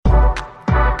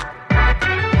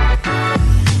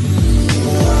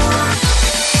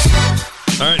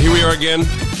again.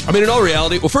 I mean, in all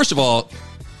reality, well, first of all,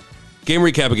 game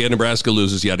recap again. Nebraska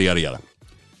loses, yada, yada, yada.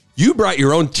 You brought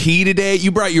your own tea today.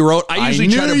 You brought your own. I usually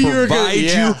try to provide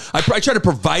you. I try to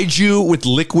provide you with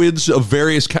liquids of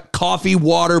various coffee,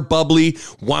 water, bubbly,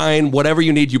 wine, whatever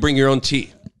you need. You bring your own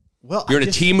tea. Well, you're in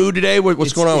a tea mood today.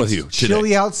 What's going on with you today?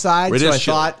 Chilly outside, so I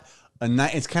thought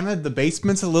it's kind of the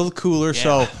basement's a little cooler,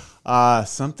 so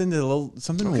something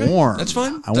warm. That's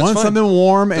fine. I want something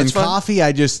warm and coffee.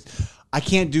 I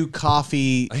can't do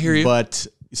coffee. I hear you, but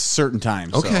certain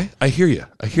times. Okay, so. I hear you.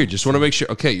 Just want to make sure.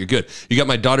 Okay, you're good. You got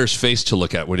my daughter's face to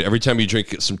look at. Every time you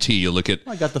drink some tea, you look at.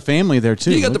 I got the family there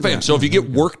too. You got the family. So if you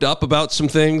get worked up about some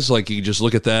things, like you just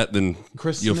look at that, then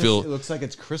you'll feel. It looks like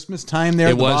it's Christmas time there.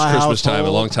 It was Christmas time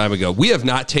a long time ago. We have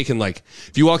not taken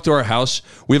if you walk to our house,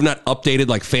 we have not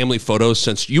updated family photos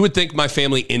since. You would think my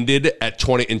family ended in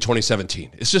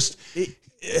 2017. It's just.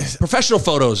 Professional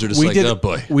photos are just oh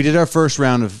boy. We did our first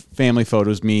round of family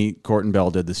photos. Me, Court, and Bell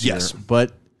did this year. Yes.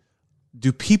 But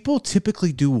do people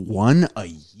typically do one a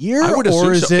year? I would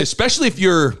assume so. Especially if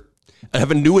you're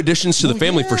having new additions to the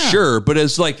family for sure. But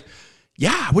it's I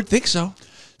would think so.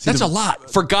 That's a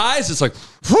lot. For guys, it's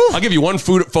I'll give you one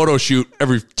photo shoot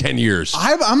every 10 years.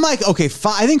 I'm okay,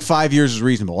 I think 5 years is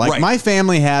reasonable. My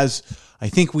family has, I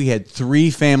think we had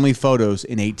 3 family photos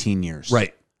in 18 years.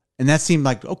 Right. And that seemed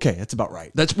okay, that's about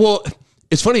right.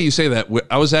 It's funny you say that.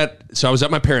 I was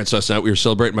at my parents' last night. We were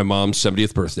celebrating my mom's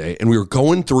 70th birthday, and we were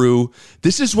going through,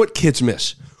 this is what kids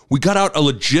miss. We got out a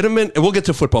legitimate, and we'll get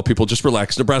to football, people, just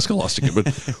relax. Nebraska lost again,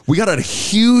 but we got out a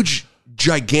huge,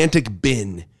 gigantic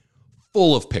bin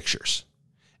full of pictures.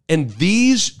 And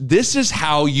this is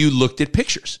how you looked at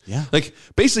pictures. Yeah.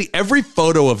 Basically every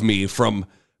photo of me from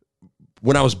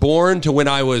when I was born to when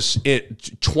I was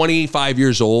 25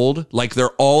 years old, they're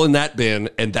all in that bin,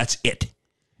 and that's it.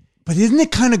 But isn't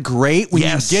it kind of great when you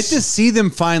get to see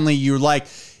them finally? You're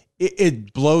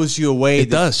it blows you away. It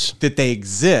does. That they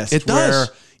exist. It does. Where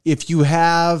if you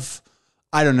have,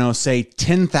 I don't know, say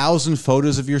 10,000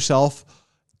 photos of yourself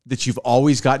that you've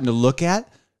always gotten to look at,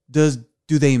 do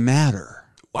they matter?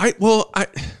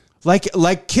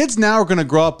 Kids now are going to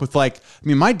grow up with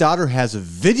my daughter has a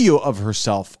video of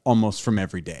herself almost from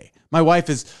every day. My wife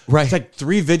is it's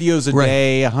 3 videos a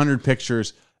day, 100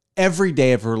 pictures every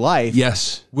day of her life.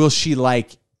 Yes. Will she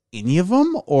like any of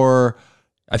them, or?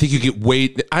 I think you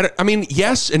get I mean,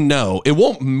 yes and no. It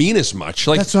won't mean as much.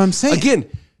 That's what I'm saying. Again,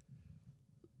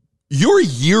 your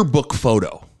yearbook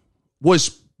photo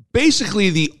was basically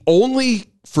the only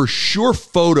for sure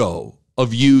photo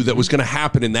of you that was going to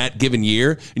happen in that given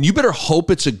year. And you better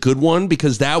hope it's a good one,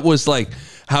 because that was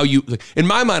how you, in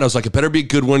my mind, I was it better be a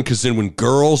good one, because then when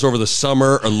girls over the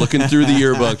summer are looking through the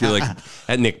yearbook, you're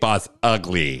that Nick Both's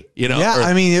ugly, Yeah,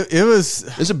 I mean,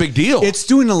 it's a big deal. It's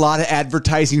doing a lot of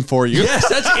advertising for you. Yes,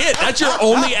 that's it. That's your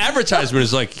only advertisement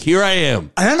is here I am.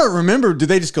 I don't remember. Do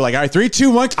they just go all right, 3, 2,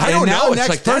 1? I don't know.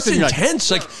 It's that's intense.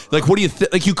 What do you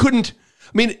think? You couldn't.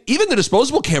 I mean, even the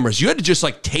disposable cameras, you had to just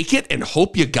take it and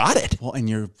hope you got it. Well, and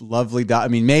your lovely daughter. I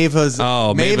mean, Maeva is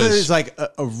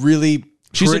a really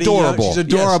she's pretty, adorable. She's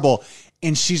adorable. Yes.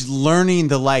 And she's learning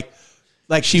to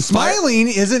she's smiling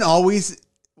isn't always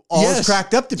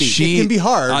cracked up to be. It can be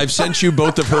hard. I've sent you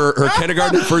both of her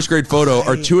kindergarten and first grade photo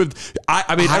are two of,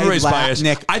 I mean, everybody's biased.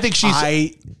 Nick, I think she's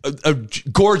a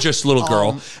gorgeous little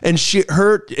girl. And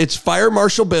it's Fire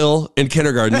Marshal Bill in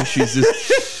kindergarten. She's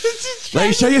just... Let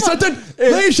me show you something.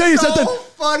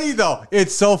 It's funny, though.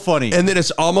 It's so funny. And then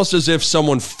it's almost as if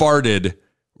someone farted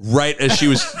right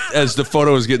as the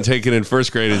photo was getting taken in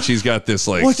first grade, and she's got this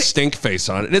stink face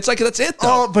on it. And it's that's it,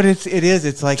 though. Oh, but it is.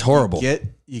 It's it's horrible.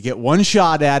 You get one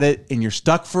shot at it, and you're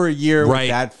stuck for a year with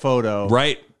that photo.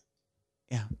 Right.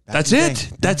 Yeah. That's it.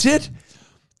 That's it.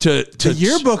 The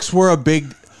yearbooks were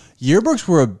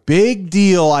a big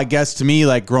deal, I guess, to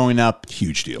me, growing up.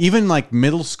 Huge deal. Even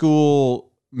middle school,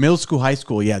 high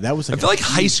school. Yeah, that was I feel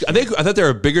high school. I thought they were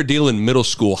a bigger deal in middle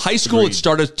school. High school, It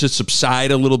started to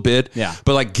subside a little bit. Yeah.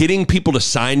 But getting people to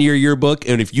sign your yearbook,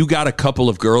 and if you got a couple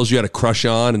of girls you had a crush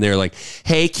on, and they're like,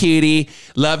 "Hey, cutie,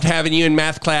 loved having you in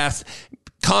math class.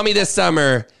 Call me this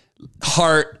summer.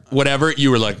 Heart, whatever."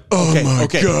 You were like, "Oh my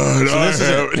God!"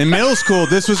 So in middle school,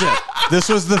 this was it. This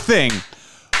was the thing.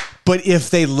 But if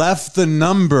they left the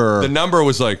number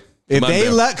was if they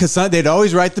because they'd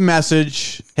always write the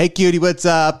message, "Hey, cutie, what's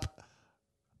up?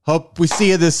 Hope we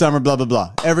see you this summer." Blah blah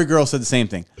blah. Every girl said the same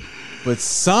thing, but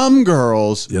some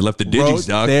girls they left the digits,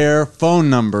 wrote their phone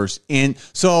numbers in.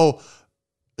 So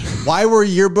why were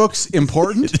yearbooks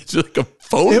important? It's a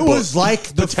phone. It book. Was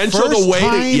the potential first the way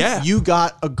time you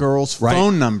got a girl's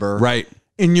phone number right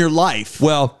in your life.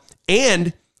 Well,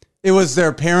 and It was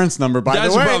their parents' number, by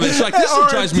That's the way. The problem. It's like, this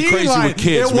drives me crazy with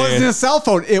kids, It wasn't a cell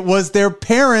phone. It was their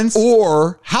parents'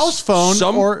 or house phone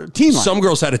or teen line. Some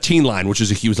girls had a teen line, which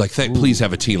is he was like, please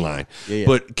have a teen line. Yeah.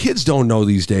 But kids don't know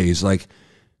these days. Like,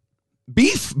 be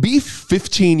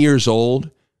 15 years old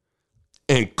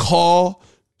and call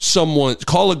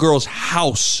a girl's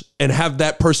house and have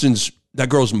that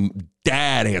girl's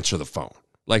dad answer the phone.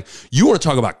 Like, you want to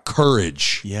talk about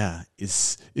courage. Yeah.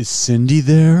 Is Cindy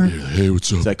there? Yeah, hey,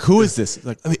 what's up? It's like, who is this?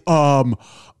 Like, I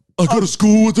go to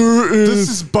school with her. This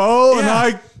is Bo, and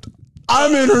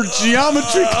I'm in her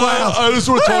geometry class. I just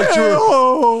want to talk to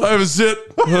her. I have a zit.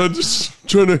 I'm just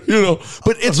trying to,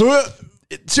 But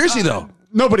seriously, though.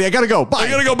 Nobody, I got to go. Bye. I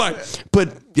got to go. Bye.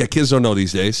 But, yeah, kids don't know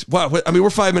these days. Wow. I mean, we're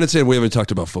 5 minutes in. We haven't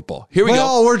talked about football. Here we go.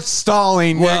 Well, we're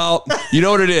stalling. Well, you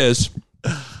know what it is?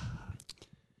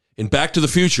 In Back to the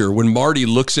Future, when Marty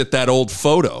looks at that old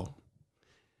photo,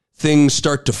 things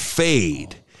start to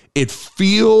fade. It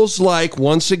feels like,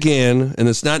 once again, and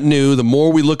it's not new, the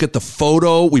more we look at the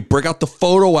photo, we break out the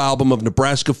photo album of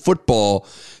Nebraska football,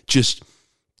 just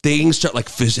things start like,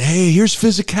 hey, here's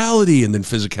physicality, and then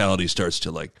physicality starts to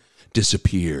like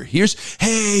disappear. Here's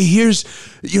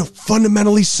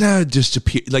fundamentally sad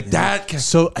disappear. Like that.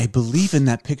 So I believe in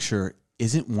that picture,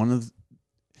 isn't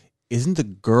the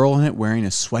girl in it wearing a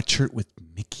sweatshirt with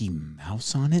Mickey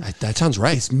Mouse on it? That sounds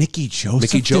right. Is Mickey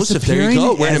Joseph There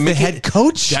you go. As the head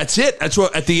coach? That's it. That's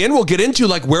what at the end we'll get into,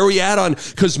 like where we at on,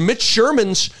 because Mitch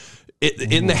Sherman's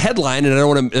in the headline, and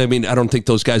I don't think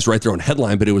those guys write their own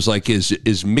headline, but it was like,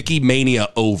 is Mickey Mania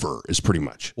over? Is pretty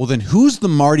much. Well, then who's the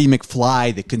Marty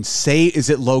McFly that can say? Is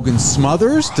it Logan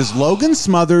Smothers? Does Logan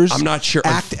Smothers? I'm not sure.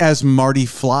 Act as Marty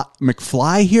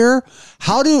McFly here?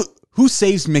 Who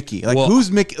saves Mickey? Like, who's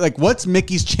Mickey? Like, what's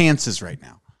Mickey's chances right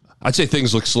now? I'd say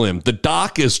things look slim. The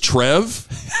doc is Trev.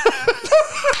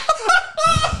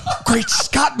 Great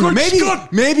Scott!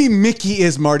 Maybe Mickey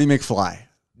is Marty McFly.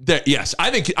 Yes,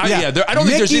 I think. I don't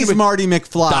think there's Mickey's Marty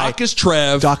McFly. Doc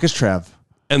is Trev.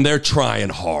 And they're trying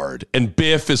hard. And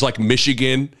Biff is like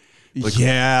Michigan. Like,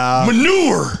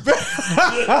 manure.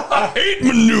 I hate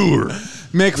manure.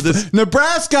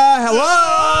 Nebraska,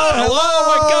 hello,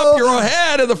 wake up, you're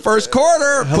ahead in the first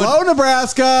quarter. Hello,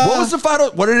 Nebraska. What was the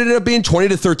final? What did it end up being?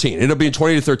 20-13. It ended up being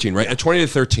 20-13, right? At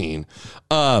 20-13.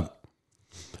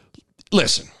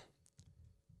 Listen,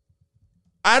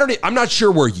 I'm not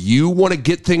sure where you want to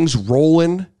get things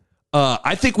rolling.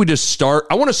 I think we just start.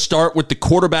 I want to start with the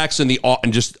quarterbacks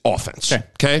and just offense.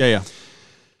 Okay. Yeah.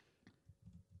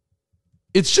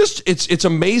 It's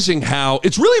amazing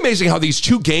it's really amazing how these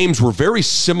two games were very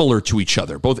similar to each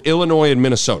other, both Illinois and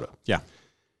Minnesota. Yeah.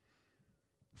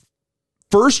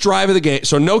 First drive of the game.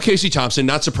 So no Casey Thompson,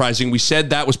 not surprising. We said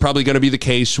that was probably going to be the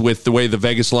case with the way the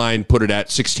Vegas line put it at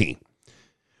 16.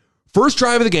 First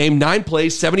drive of the game, 9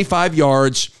 plays, 75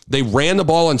 yards. They ran the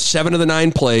ball on 7 of the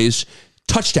 9 plays.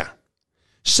 Touchdown.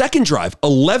 Second drive,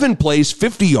 11 plays,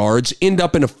 50 yards, end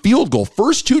up in a field goal.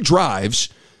 First 2 drives,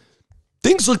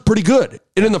 things looked pretty good.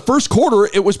 And in the first quarter,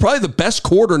 it was probably the best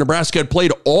quarter Nebraska had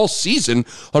played all season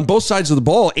on both sides of the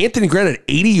ball. Anthony Grant had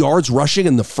 80 yards rushing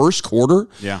in the first quarter.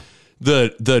 Yeah.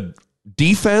 The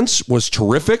defense was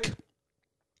terrific.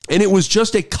 And it was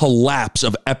just a collapse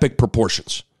of epic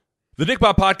proportions. The Nick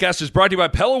Bob Podcast is brought to you by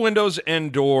Pella Windows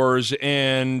and Doors,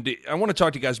 and I want to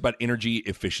talk to you guys about energy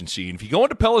efficiency. And if you go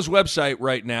into Pella's website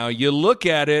right now, you look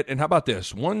at it, and how about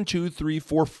this? 1, 2, 3,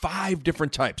 4, 5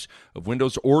 different types of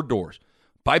windows or doors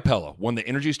by Pella won the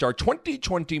Energy Star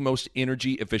 2020 Most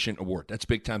Energy Efficient Award. That's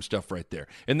big-time stuff right there.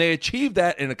 And they achieved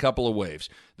that in a couple of ways.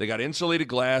 They got insulated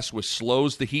glass, which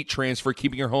slows the heat transfer,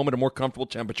 keeping your home at a more comfortable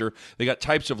temperature. They got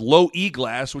types of low-E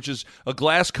glass, which is a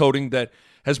glass coating that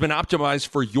has been optimized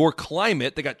for your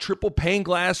climate. They got triple pane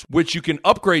glass, which you can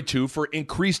upgrade to for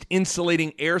increased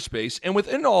insulating airspace. And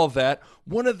within all of that,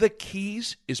 one of the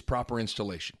keys is proper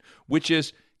installation, which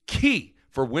is key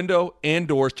for window and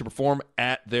doors to perform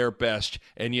at their best.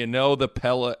 And you know the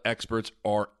Pella experts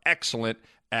are excellent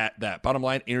at that. Bottom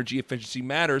line, energy efficiency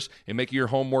matters in making your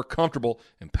home more comfortable,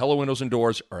 and Pella windows and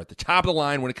doors are at the top of the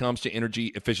line when it comes to energy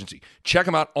efficiency. Check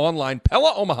them out online,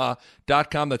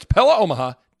 PellaOmaha.com. That's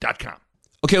PellaOmaha.com.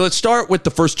 Okay, let's start with the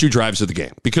first 2 drives of the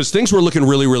game because things were looking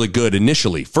really, really good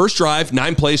initially. First drive,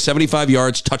 9 plays, 75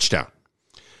 yards, touchdown.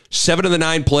 7 of the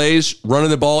 9 plays, running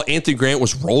the ball. Anthony Grant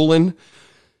was rolling.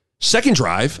 Second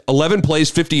drive, 11 plays,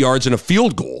 50 yards, and a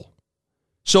field goal.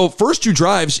 So first 2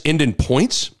 drives end in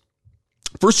points.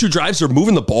 First 2 drives, they're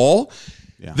moving the ball.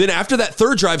 Yeah. Then after that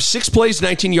third drive, 6 plays,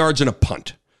 19 yards, and a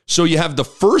punt. So you have the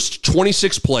first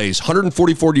 26 plays,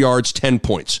 144 yards, 10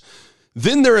 points.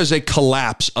 Then there is a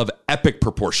collapse of epic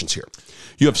proportions here.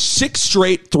 You have 6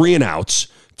 straight 3-and-outs,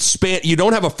 you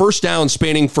don't have a first down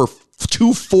spanning for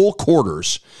 2 full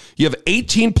quarters. You have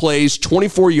 18 plays,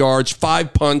 24 yards,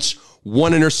 5 punts,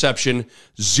 1 interception,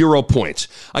 0 points.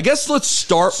 I guess let's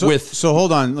start with... So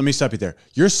hold on. Let me stop you there.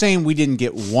 You're saying we didn't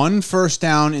get 1 first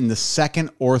down in the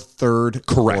second or third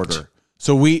quarter.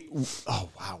 So we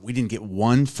didn't get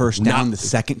 1 first down in the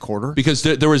second quarter? Because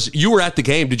there was, you were at the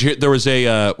game. Did you, there was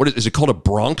a, what is it called, a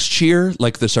Bronx cheer?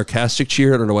 Like the sarcastic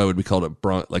cheer? I don't know why would we call it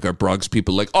like our Bronx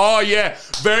people, like, oh yeah,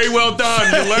 very well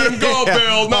done. You let him go,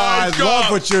 Bill. Nice job. I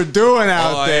love what you're doing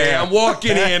out there. Yeah, I'm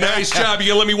walking here. Nice job. You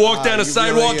gonna let me walk down the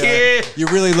sidewalk here? You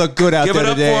really look good out there today.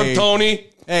 Give it up for him, Tony.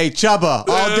 Hey, Chubba,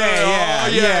 all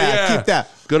day. Yeah. Keep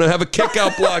that. Gonna have a kick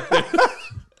out block there.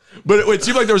 But it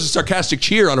seemed like there was a sarcastic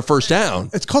cheer on a first down.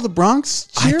 It's called the Bronx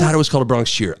cheer? I thought it was called a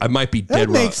Bronx cheer. I might be dead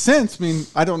wrong. That makes sense. I mean,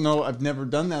 I don't know. I've never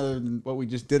done that other than what we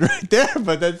just did right there,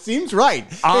 but that seems right.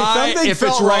 If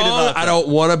it's wrong, I don't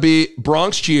want to be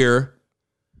Bronx cheer,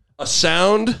 a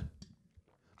sound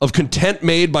of content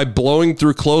made by blowing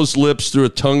through closed lips through a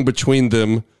tongue between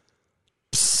them.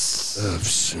 I'll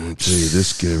tell you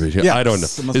this guy right here. I don't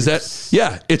know. Is that?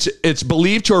 Yeah, it's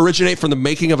believed to originate from the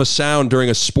making of a sound during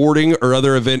a sporting or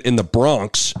other event in the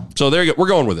Bronx. So there you go. We're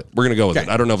going with it. We're going to go with it.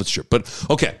 I don't know if it's true, but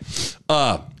okay.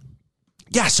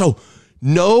 Yeah. So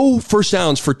no first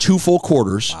downs for 2 full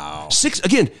quarters. Wow. 6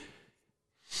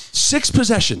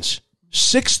 possessions,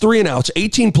 6 3-and-outs,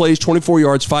 18 plays, 24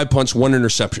 yards, 5 punts, 1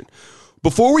 interception.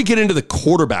 Before we get into the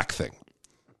quarterback thing,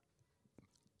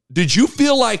 did you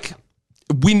feel like?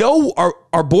 We know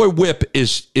our boy Whip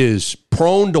is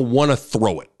prone to want to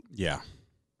throw it. Yeah.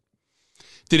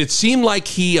 Did it seem like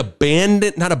he not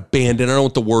abandoned, I don't know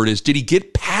what the word is. Did he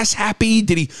get pass happy?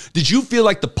 Did you feel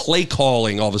like the play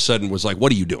calling all of a sudden was like,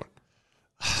 what are you doing?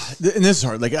 And this is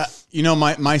hard. Like,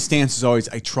 my stance is always,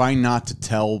 I try not to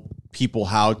tell people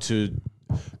how to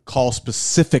call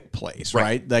specific plays,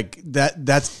 right? Like that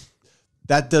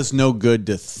does no good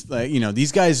to,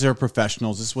 these guys are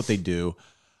professionals. This is what they do.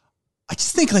 I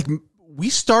just think like we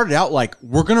started out like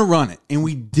we're going to run it, and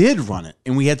we did run it,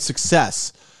 and we had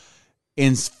success.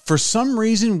 And for some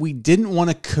reason, we didn't want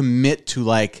to commit to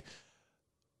like,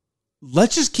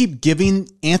 let's just keep giving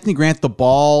Anthony Grant the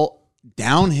ball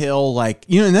downhill, like,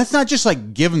 and that's not just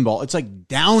like giving ball. It's like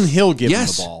downhill giving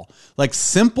the ball. Like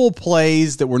simple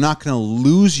plays that we're not going to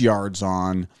lose yards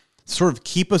on, sort of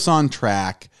keep us on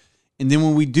track. And then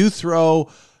when we do throw,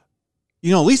 at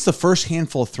least the first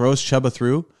handful of throws Chubba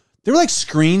threw, they were like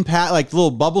screen like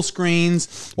little bubble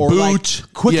screens or like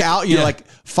quick out, like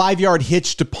 5-yard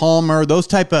hitch to Palmer, those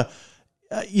type of,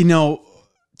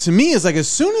 to me is like as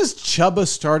soon as Chubba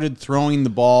started throwing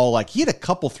the ball, like he had a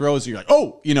couple throws that you're like,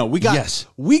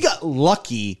 we got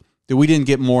lucky that we didn't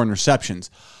get more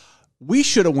interceptions. We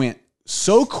should have went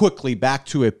so quickly back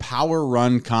to a power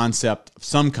run concept of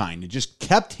some kind. It just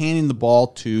kept handing the ball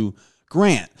to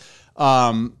Grant.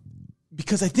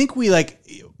 Because I think we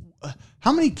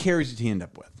how many carries did he end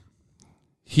up with?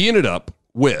 He ended up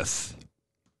with...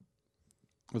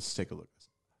 Let's take a look.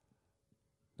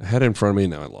 I had it in front of me,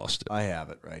 now I lost it. I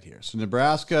have it right here. So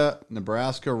Nebraska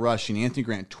rushing. Anthony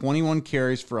Grant, 21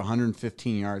 carries for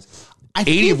 115 yards.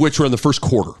 80 of which were in the first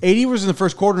quarter. 80 was in the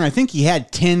first quarter, and I think he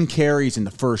had 10 carries in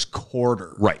the first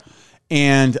quarter. Right.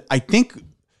 And I think,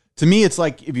 to me, it's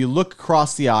like if you look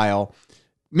across the aisle,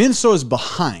 Minnesota's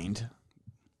behind...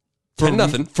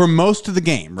 10-0 for most of the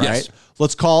game, right? Yes.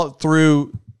 Let's call it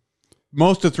through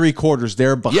most of 3 quarters.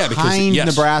 They're behind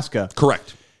Nebraska.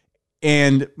 Correct.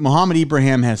 And Mohamed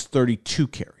Ibrahim has 32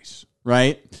 carries,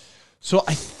 right? So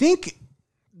I think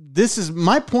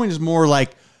my point is more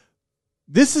like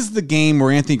this is the game where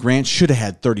Anthony Grant should have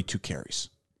had 32 carries.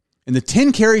 And the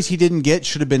 10 carries he didn't get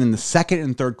should have been in the second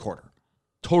and third quarter.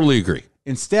 Totally agree.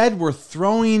 Instead, we're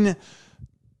putting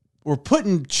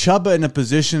Chubba in a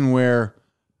position where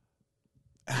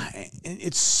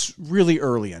it's really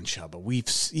early on Chubba.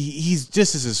 He's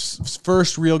just as his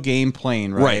first real game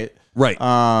playing, right? Right.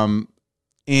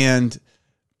 And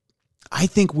I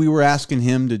think we were asking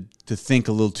him to think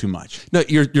a little too much. No,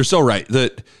 you're so right.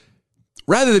 That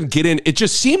rather than get in, it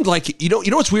just seemed like, you know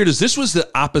what's weird is this was the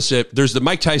opposite. There's the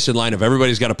Mike Tyson line of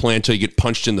everybody's got a plan until you get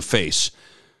punched in the face.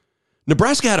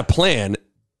 Nebraska had a plan,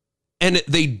 and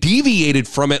they deviated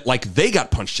from it like they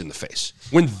got punched in the face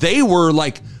when they were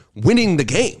like winning the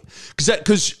game.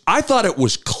 Because I thought it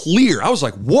was clear. I was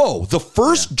like, whoa, the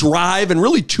first drive and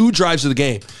really 2 drives of the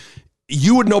game,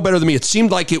 you would know better than me. It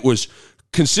seemed like it was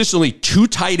consistently 2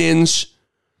 tight ends.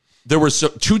 There was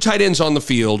 2 tight ends on the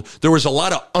field. There was a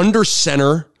lot of under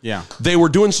center. Yeah. They were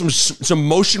doing some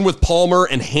motion with Palmer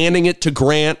and handing it to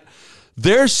Grant.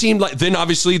 There seemed like, then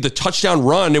obviously the touchdown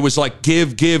run, it was like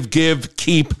give,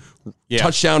 keep,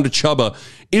 touchdown to Chuba.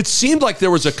 It seemed like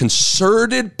there was a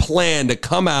concerted plan to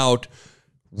come out,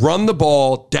 run the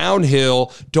ball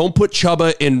downhill, don't put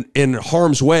Chuba in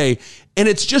harm's way. And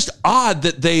it's just odd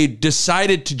that they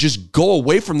decided to just go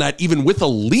away from that even with a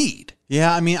lead.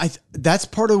 Yeah, I mean, that's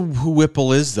part of who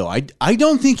Whipple is, though. I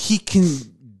don't think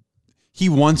he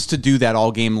wants to do that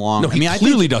all game long. No, he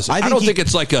clearly doesn't. I don't think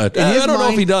it's like I don't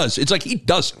know if he does. It's like he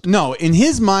doesn't. No, in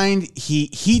his mind,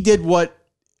 he did what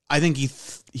I think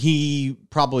he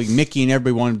probably, Mickey and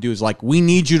everybody wanted to do, is like, we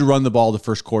need you to run the ball the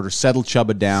first quarter, settle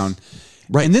Chuba down.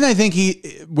 Right. And then I think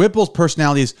Whipple's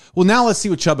personality is, well, now let's see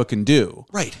what Chuba can do.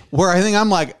 Right. Where I think I'm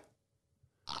like,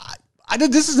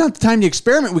 this is not the time to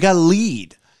experiment. We got to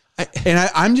lead.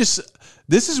 I'm just,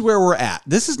 this is where we're at.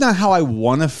 This is not how I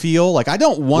want to feel. Like, I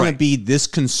don't want to be this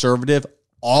conservative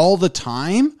all the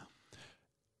time.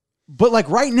 But like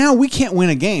right now, we can't win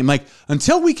a game. Like,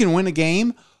 until we can win a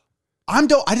game, I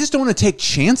just don't want to take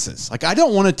chances. Like, I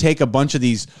don't want to take a bunch of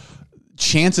these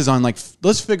chances on, like,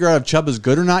 let's figure out if Chuba's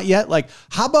good or not yet. Like,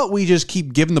 how about we just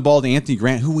keep giving the ball to Anthony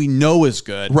Grant, who we know is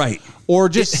good. Right. Or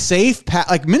just safe pass.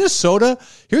 Like Minnesota,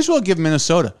 here's what I'll give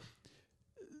Minnesota.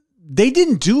 They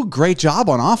didn't do a great job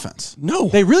on offense. No.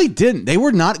 They really didn't. They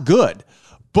were not good.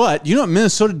 But you know what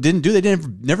Minnesota didn't do? They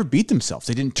never beat themselves.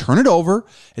 They didn't turn it over,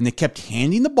 and they kept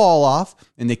handing the ball off,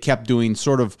 and they kept doing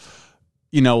sort of,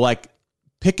 like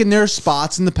picking their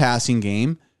spots in the passing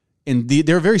game, and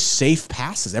they're very safe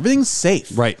passes. Everything's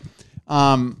safe. Right.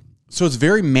 So it's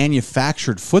very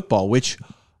manufactured football, which,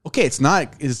 okay, it's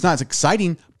not as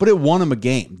exciting, but it won them a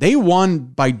game. They won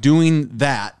by doing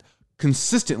that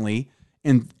consistently.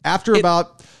 And after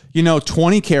about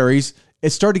 20 carries, it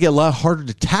started to get a lot harder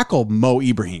to tackle Mo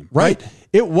Ibrahim. Right?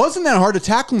 It wasn't that hard to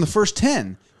tackle in the first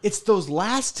 10. It's those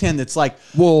last 10 that's like,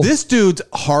 well, this dude's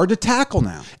hard to tackle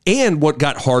now. And what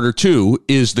got harder, too,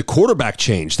 is the quarterback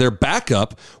change. Their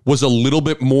backup was a little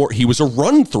bit more, he was a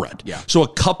run threat. Yeah. So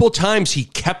a couple times he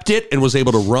kept it and was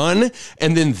able to run,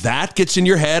 and then that gets in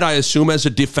your head, I assume, as a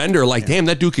defender, like, damn,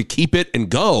 that dude could keep it and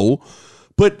go.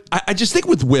 But I just think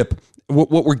with Whip,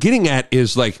 what we're getting at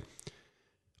is, like,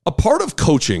 a part of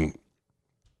coaching,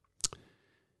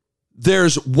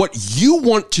 there's what you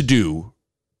want to do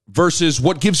versus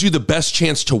what gives you the best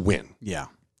chance to win. Yeah.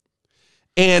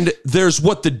 And there's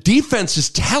what the defense is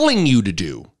telling you to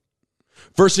do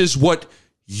versus what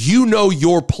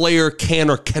your player can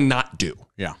or cannot do.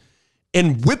 Yeah.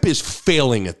 And Whip is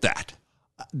failing at that.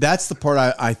 That's the part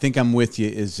I think I'm with you,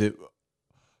 is it,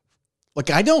 like,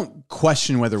 I don't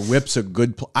question whether Whip's a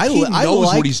good player. He knows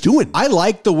what he's doing. I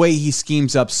like the way he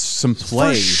schemes up some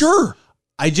plays. For sure.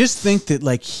 I just think that,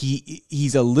 like,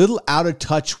 he's a little out of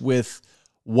touch with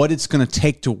what it's going to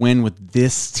take to win with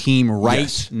this team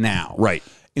now. Right.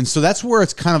 And so that's where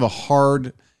it's kind of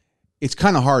hard.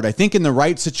 I think in the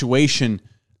right situation,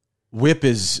 Whip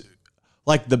is,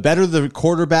 like, the better the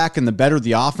quarterback and the better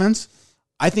the offense,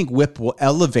 I think Whip will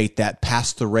elevate that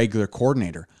past the regular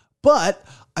coordinator. But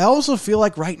I also feel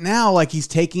like right now, like, he's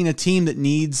taking a team that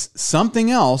needs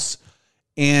something else,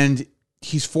 and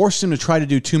he's forced him to try to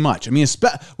do too much. I mean,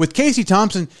 with Casey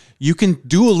Thompson, you can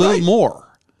do a little more.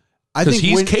 I think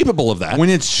he's capable of that. When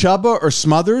it's Chuba or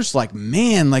Smothers, like,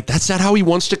 man, like, that's not how he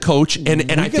wants to coach. And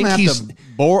I think he's to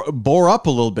bore up a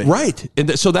little bit. Right.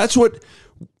 And so that's what,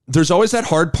 there's always that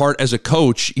hard part as a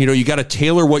coach. You got to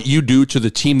tailor what you do to the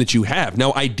team that you have.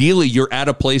 Now, ideally, you're at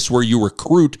a place where you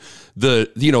recruit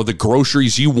the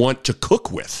groceries you want to cook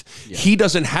with. Yeah. He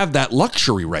doesn't have that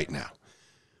luxury right now.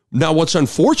 Now, what's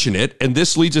unfortunate, and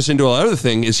this leads us into another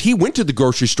thing, is he went to the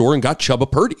grocery store and got Chuba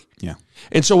Purdy. Yeah.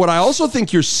 And so what I also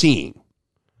think you're seeing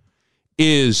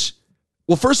is,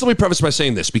 well, first let me preface by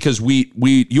saying this, because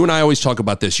you and I always talk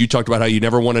about this. You talked about how you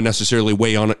never want to necessarily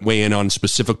weigh in on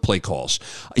specific play calls.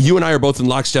 You and I are both in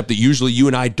lockstep that usually you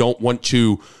and I don't want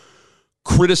to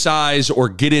criticize or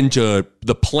get into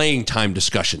the playing time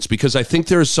discussions, because I think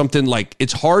there's something like,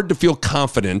 it's hard to feel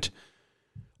confident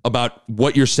about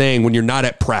what you're saying when you're not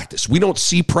at practice. We don't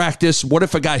see practice. What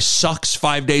if a guy sucks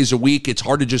 5 days a week? It's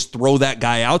hard to just throw that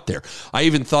guy out there. I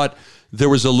even thought there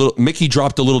was Mickey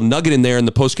dropped a little nugget in there in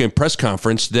the postgame press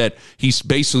conference that he's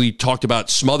basically talked about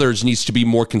Smothers needs to be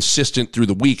more consistent through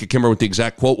the week. I can't remember what the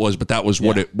exact quote was, but that was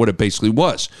what it basically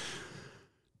was.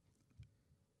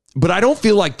 But I don't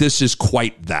feel like this is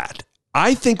quite that.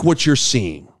 I think what you're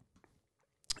seeing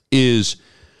is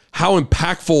how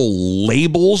impactful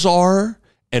labels are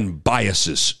and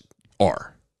biases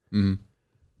are. Mm-hmm.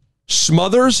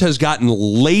 Smothers has gotten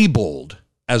labeled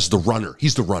as the runner.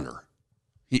 He's the runner.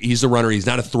 He's the runner. He's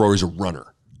not a thrower. He's a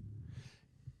runner.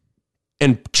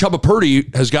 And Chuba Purdy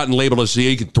has gotten labeled as,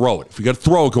 he can throw it. If you got to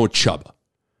throw it, go with Chuba.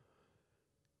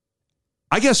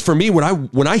 I guess for me,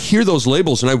 when I hear those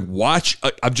labels and I watch,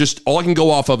 I'm just, all I can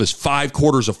go off of is 5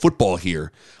 quarters of football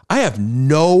here. I have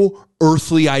no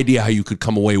earthly idea how you could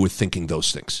come away with thinking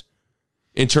those things.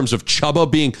 In terms of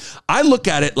Chubba being, I look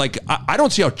at it like, I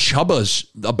don't see how Chubba's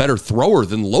a better thrower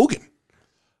than Logan.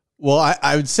 Well,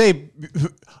 I would say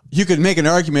you could make an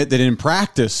argument that in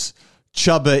practice,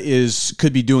 Chubba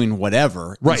could be doing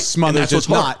whatever. Right. And Smothers is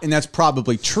not, and that's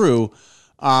probably true.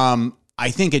 I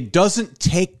think it doesn't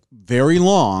take very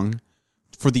long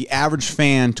for the average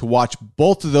fan to watch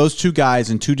both of those two guys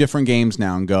in 2 different games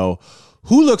now and go,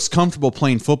 who looks comfortable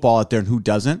playing football out there and who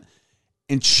doesn't?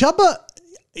 And Chubba,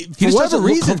 he just doesn't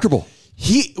look comfortable.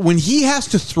 When he has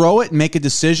to throw it and make a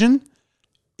decision,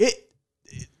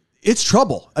 it's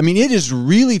trouble. I mean, it is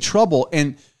really trouble.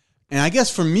 And I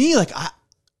guess for me, like,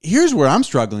 here's where I'm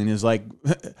struggling is like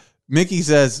Mickey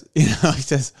says, he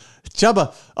says,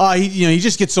 Chubba, he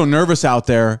just gets so nervous out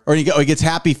there, or he gets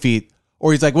happy feet,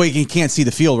 or he's like, wait, he can't see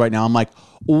the field right now. I'm like,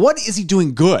 what is he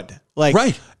doing good? Like,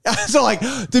 right. So like,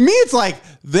 to me, it's like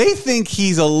they think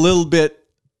he's a little bit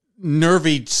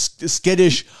nervy,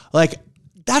 skittish. Like,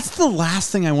 that's the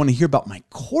last thing I want to hear about my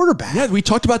quarterback. Yeah, we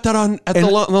talked about that on the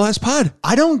last pod.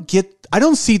 I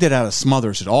don't see that out of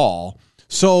Smothers at all.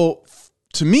 So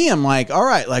to me, I'm like, all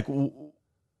right, like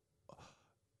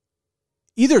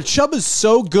either Chubba's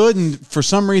so good and for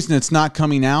some reason it's not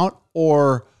coming out,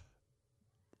 or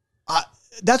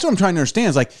that's what I'm trying to understand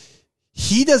is like,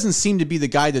 he doesn't seem to be the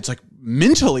guy that's like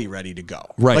mentally ready to go.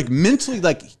 Right. Like mentally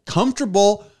like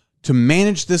comfortable to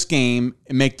manage this game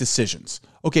and make decisions.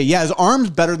 Okay, yeah, his arm's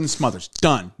better than Smothers.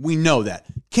 Done. We know that.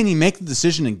 Can he make the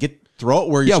decision and throw it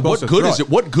where you're supposed to throw it?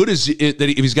 What good is it that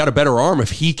if he's got a better arm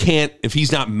if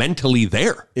he's not mentally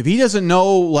there? If he doesn't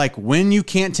know like when you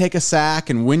can't take a sack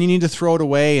and when you need to throw it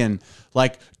away and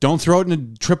like don't throw it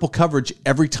into triple coverage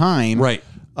every time. Right.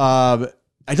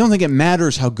 I don't think it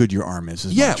matters how good your arm is.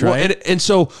 Much, right? Well, and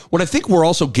so what I think we're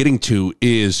also getting to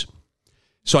is,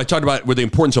 so I talked about the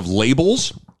importance of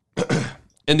labels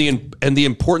and the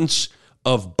importance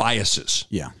of biases.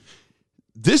 Yeah.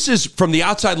 This is from the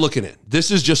outside looking in.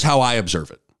 This is just how I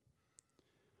observe it.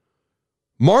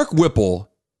 Mark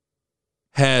Whipple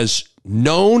has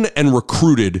known and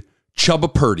recruited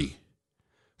Chubba Purdy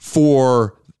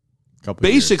for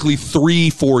basically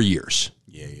 3-4 years.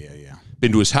 Yeah.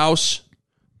 Been to his house,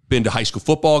 been to high school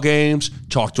football games,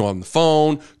 talked to him on the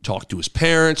phone, talked to his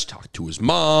parents, talked to his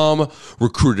mom,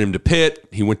 recruited him to Pitt.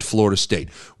 He went to Florida State,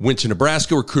 went to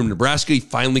Nebraska, recruited him to Nebraska. He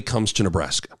finally comes to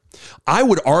Nebraska. I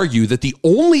would argue that the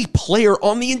only player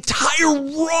on the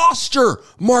entire roster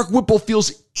Mark Whipple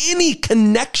feels any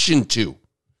connection to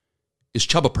is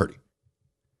Chubba Purdy.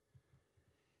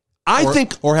 I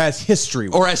think... Or has history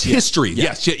with. Or has history.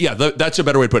 Yes. Yeah, that's a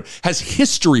better way to put it. Has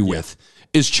history with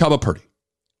is Chubba Purdy.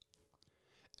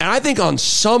 And I think on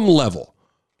some level,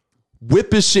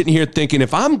 Whip is sitting here thinking,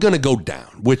 if I'm going to go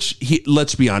down, which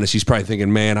let's be honest, he's probably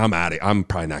thinking, man, I'm out of it. I'm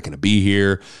probably not going to be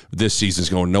here. This season's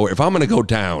going nowhere. If I'm going to go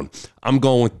down, I'm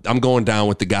going down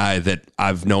with the guy that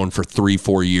I've known for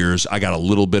 3-4 years. I got a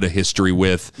little bit of history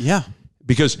with. Yeah.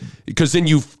 Because then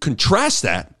you contrast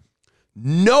that.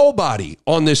 Nobody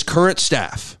on this current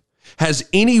staff has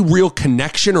any real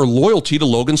connection or loyalty to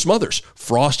Logan Smothers.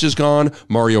 Frost is gone.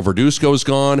 Mario Verduzco is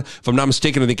gone. If I'm not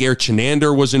mistaken, I think Eric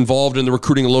Chenander was involved in the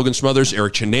recruiting of Logan Smothers.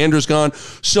 Eric Chenander's gone.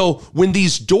 So when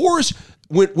these doors,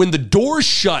 when the doors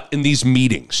shut in these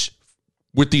meetings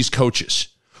with these coaches,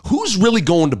 who's really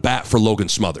going to bat for Logan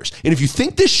Smothers? And if you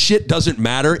think this shit doesn't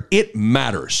matter, it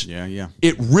matters. Yeah.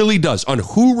 It really does. On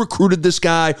who recruited this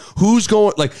guy, who's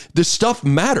going, like, this stuff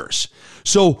matters.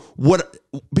 So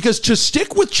because to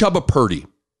stick with Chubba Purdy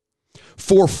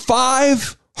for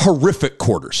 5 horrific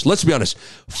quarters, let's be honest,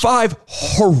 5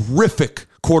 horrific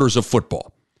quarters of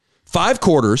football. 5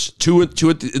 quarters, 2 in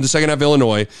the second half of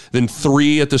Illinois, then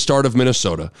 3 at the start of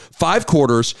Minnesota. 5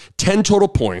 quarters, 10 total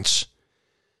points.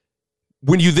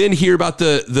 When you then hear about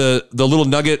the little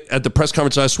nugget at the press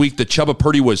conference last week that Chubba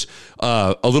Purdy was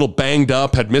a little banged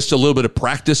up, had missed a little bit of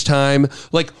practice time,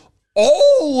 like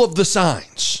all of the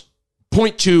signs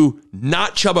point to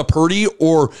not Chubba Purdy,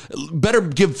 or better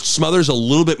give Smothers a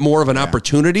little bit more of an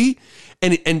opportunity,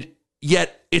 and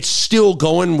yet it's still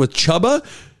going with Chubba.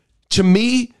 To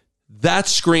me, that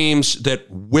screams that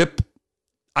Whip.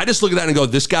 I just look at that and go,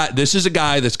 this is a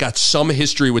guy that's got some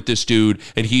history with this dude,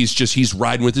 and he's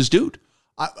riding with his dude.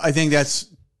 I think that's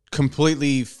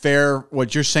completely fair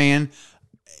what you're saying.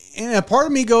 And a part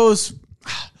of me goes,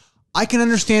 I can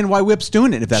understand why Whip's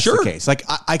doing it if that's the case. Like,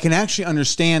 I can actually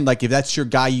understand, like, if that's your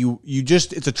guy, you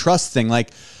just, it's a trust thing.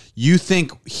 Like, you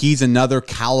think he's another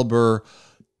caliber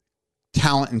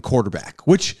talent and quarterback,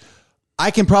 which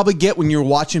I can probably get when you're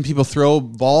watching people throw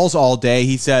balls all day.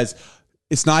 He says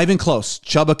it's not even close.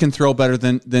 Chubba can throw better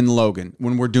than Logan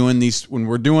when we're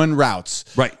doing routes,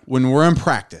 right? When we're in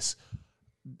practice.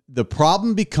 The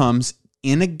problem becomes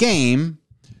in a game.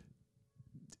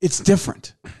 It's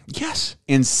different. Yes,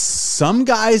 and some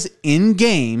guys in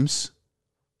games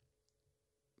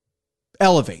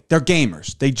elevate. They're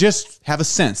gamers. They just have a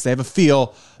sense. They have a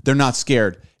feel. They're not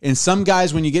scared. And some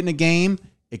guys, when you get in a game,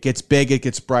 it gets big, it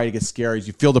gets bright, it gets scary.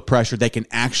 You feel the pressure. They can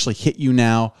actually hit you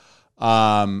now.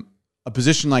 A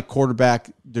position like quarterback,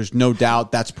 there's no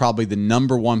doubt that's probably the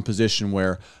number one position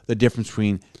where the difference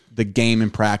between the game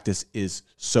and practice is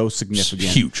so significant.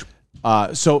 It's huge.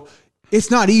 So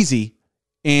it's not easy.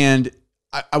 And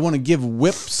I want to give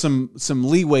Whip some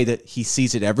leeway that he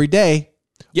sees it every day.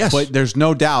 Yes. But there's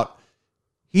no doubt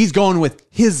he's going with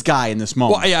his guy in this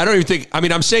moment. Well, yeah, I don't even think, I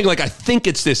mean, I'm saying like, I think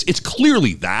it's this. It's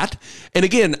clearly that. And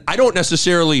again, I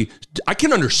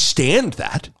can understand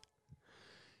that.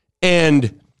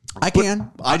 And I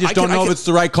just don't know if it's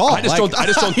the right call. I just don't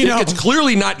think it's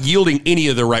clearly not yielding any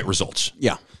of the right results.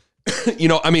 Yeah.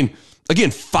 I mean,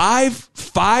 again,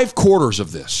 five quarters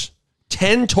of this,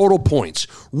 10 total points,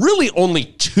 really only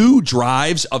 2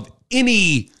 drives of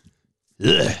any.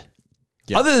 Yeah.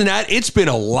 Other than that, it's been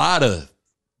a lot of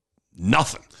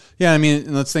nothing. Yeah, I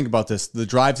mean, let's think about this. The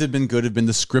drives have been good, have been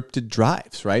the scripted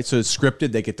drives, right? So it's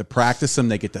scripted. They get to practice them.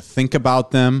 They get to think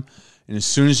about them. And as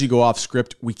soon as you go off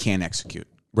script, we can't execute.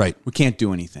 Right. We can't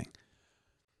do anything.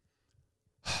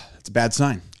 It's a bad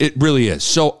sign. It really is.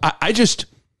 So I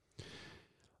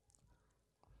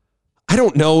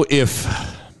don't know if...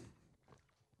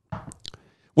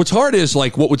 What's hard is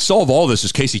like what would solve all this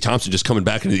is Casey Thompson just coming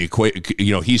back into the equation.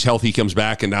 He's healthy, he comes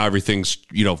back, and now everything's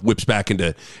whips back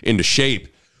into shape.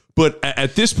 But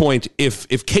at this point,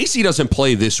 if Casey doesn't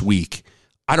play this week,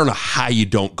 I don't know how you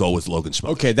don't go with Logan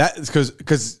Smothers. Okay, that is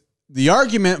because the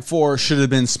argument for should have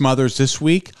been Smothers this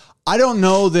week. I don't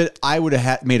know that I would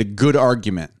have made a good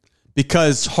argument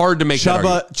because it's hard to make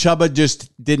Chubba just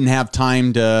didn't have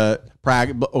time to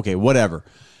practice. Okay, whatever.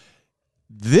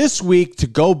 This week, to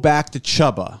go back to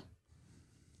Chubba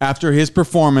after his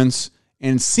performance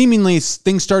and seemingly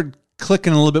things started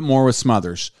clicking a little bit more with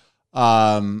Smothers,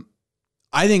 I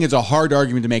think it's a hard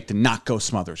argument to make to not go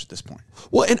Smothers at this point.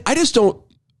 Well, and I just don't,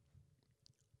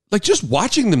 like just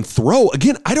watching them throw,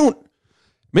 again,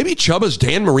 maybe Chubba's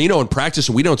Dan Marino in practice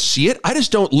and we don't see it. I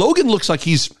just don't. Logan looks like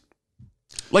he's,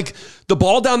 like the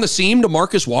ball down the seam to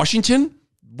Marcus Washington,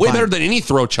 way better than any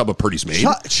throw Chubba Purdy's made.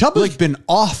 Chubba's been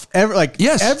off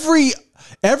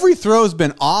every throw's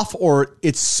been off, or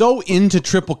it's so into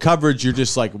triple coverage. You're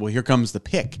just like, well, here comes the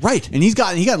pick, right? And he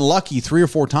got lucky 3 or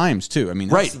 4 times too. I mean,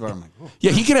 right?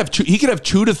 Yeah, he can have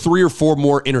 2 to 3 or 4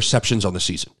 more interceptions on the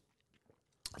season.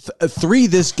 3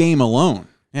 this game alone.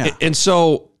 Yeah, and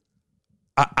so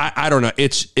I don't know.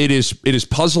 It is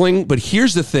puzzling. But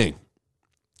here's the thing: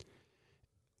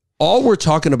 all we're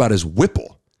talking about is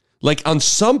Whipple. Like on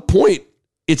some point,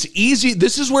 it's easy.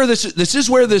 This is where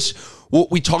what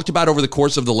we talked about over the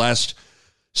course of the last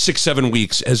 6-7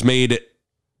 weeks has made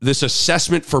this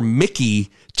assessment for Mickey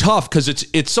tough because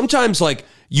it's sometimes like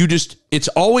it's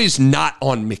always not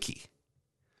on Mickey.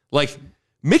 Like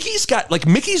Mickey's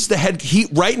the head.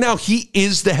 Right now he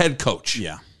is the head coach.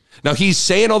 Yeah. Now he's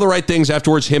saying all the right things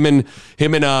afterwards. Him and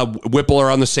Whipple are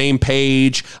on the same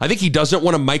page. I think he doesn't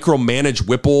want to micromanage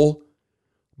Whipple.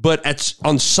 But at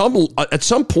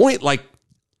some point, like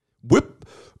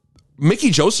Mickey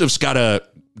Joseph's got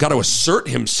to assert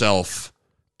himself,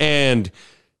 and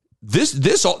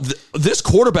this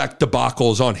quarterback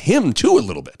debacle is on him too a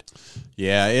little bit.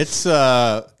 Yeah, it's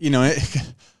because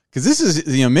this is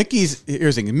Mickey's.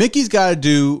 Here's the thing: Mickey's got to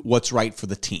do what's right for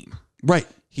the team. Right.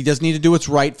 He does need to do what's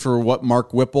right for what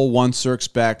Mark Whipple wants or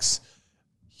expects.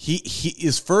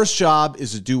 His first job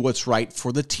is to do what's right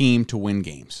for the team to win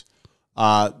games.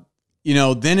 Then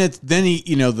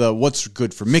what's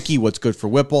good for Mickey, what's good for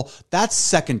Whipple, that's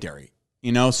secondary,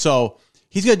 so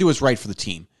he's got to do what's right for the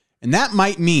team. And that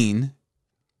might mean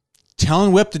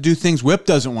telling Whip to do things Whip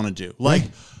doesn't want to do. Like,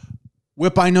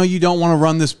 Whip, I know you don't want to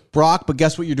run this Brock, but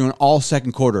guess what you're doing all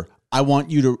second quarter? I want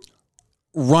you to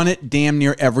run it damn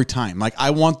near every time. Like, I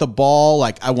want the ball.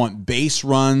 Like, I want base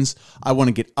runs. I want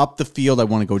to get up the field. I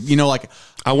want to go,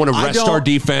 I want to rest our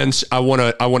defense. I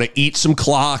want to eat some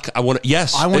clock. I want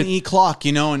to eat clock,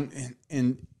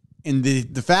 and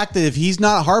the fact that if he's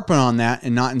not harping on that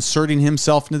and not inserting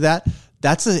himself into that,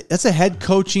 that's a head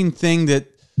coaching thing that,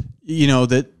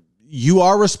 that you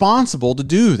are responsible to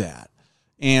do that.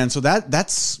 And so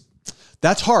that's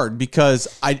That's hard because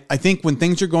I think when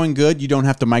things are going good, you don't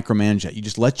have to micromanage it. You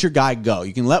just let your guy go.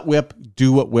 You can let Whip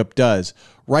do what Whip does.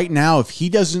 Right now, if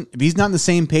he's not on the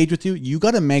same page with you, you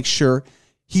got to make sure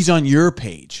he's on your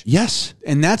page. Yes.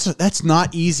 And that's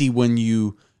not easy when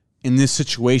you in this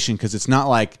situation, because it's not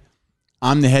like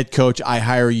I'm the head coach, I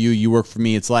hire you, you work for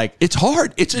me. It's like it's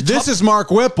hard. This is Mark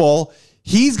Whipple.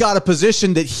 He's got a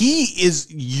position that he is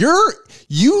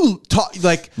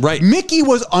right. Mickey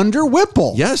was under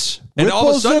Whipple. Yes. And Whipple's all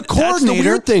of a sudden, the coordinator. that's the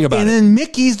weird thing about and it. then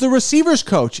Mickey's the receivers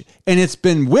coach. And it's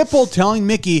been Whipple telling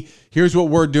Mickey, here's what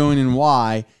we're doing and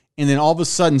why. And then all of a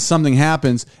sudden something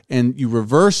happens and you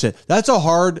reverse it. That's a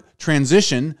hard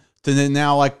transition to then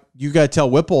now, like, you got to tell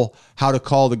Whipple how to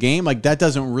call the game. Like, that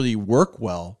doesn't really work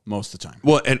well most of the time.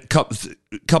 Well, and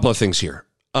couple of things here.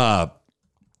 I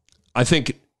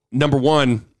think, number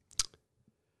one,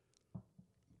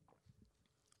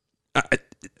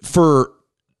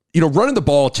 running the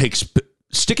ball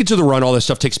sticking to the run, all this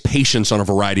stuff takes patience on a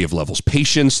variety of levels.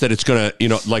 Patience that it's going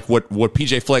to, like what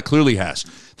PJ Fleck clearly has,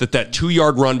 that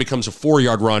 2-yard run becomes a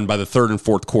 4-yard run by the third and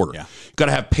fourth quarter. Yeah. You've got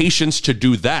to have patience to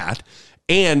do that.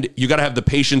 And you got to have the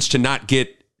patience to not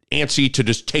get antsy to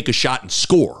just take a shot and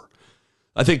score.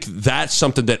 I think that's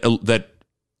something that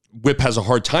Whip has a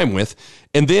hard time with.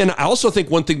 And then I also think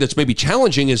one thing that's maybe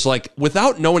challenging is, like,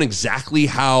 without knowing exactly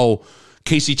how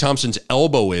Casey Thompson's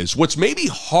elbow is, what's maybe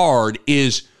hard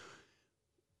is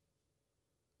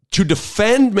to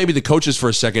defend maybe the coaches for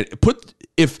a second.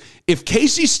 If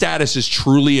Casey's status is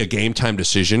truly a game time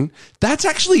decision, that's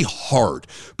actually hard,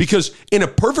 because in a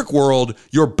perfect world,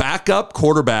 your backup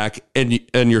quarterback and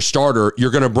your starter,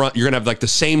 you're gonna have like the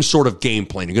same sort of game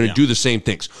plan. You're gonna do the same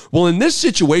things. Well, in this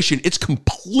situation, it's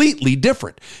completely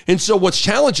different. And so what's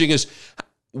challenging is,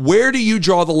 where do you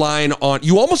draw the line on?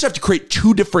 You almost have to create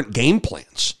two different game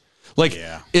plans. Like,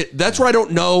 that's where I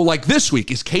don't know. Like, this week,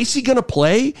 is Casey gonna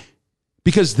play?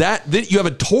 Because that you have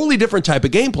a totally different type of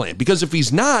game plan. Because if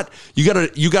he's not, you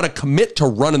gotta commit to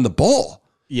running the ball.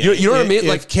 Yeah, you know what I mean?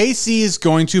 Like, Casey is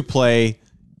going to play,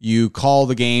 you call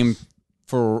the game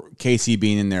for Casey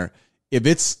being in there. If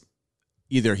it's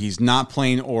either he's not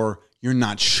playing or you're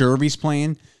not sure if he's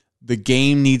playing, the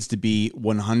game needs to be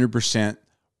 100%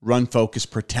 run focus,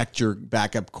 protect your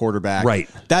backup quarterback. Right.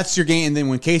 That's your game. And then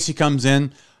when Casey comes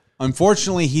in,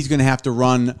 unfortunately, he's going to have to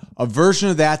run a version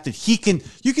of that you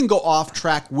can go off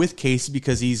track with Casey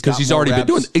because he's already been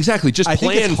doing it. Exactly. Just I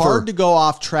think it's hard to go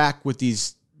off track with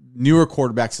these newer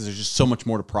quarterbacks because there's just so much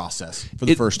more to process for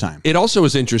the first time. It also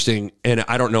is interesting, and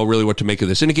I don't know really what to make of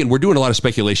this. And again, we're doing a lot of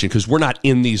speculation because we're not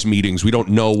in these meetings. We don't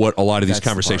know what a lot of these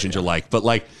conversations are like. But,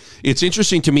 like, it's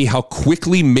interesting to me how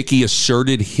quickly Mickey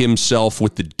asserted himself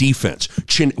with the defense.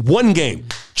 One game,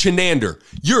 Chinander,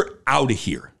 you're out of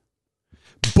here.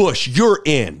 Bush, you're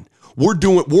in. We're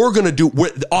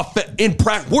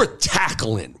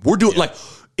tackling. We're doing, like,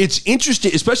 it's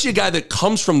interesting, especially a guy that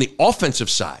comes from the offensive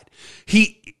side.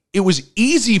 It was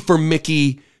easy for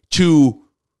Mickey to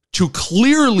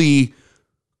clearly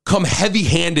come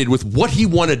heavy-handed with what he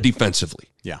wanted defensively.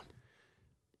 Yeah.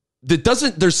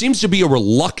 There seems to be a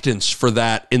reluctance for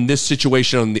that in this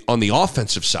situation on the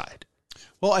offensive side.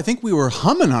 Well, I think we were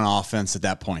humming on offense at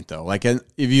that point, though. Like, if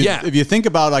you think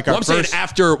about, like, our saying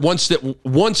after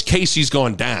once Casey's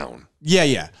gone down.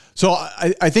 Yeah. So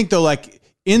I think, though, like,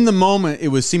 in the moment, it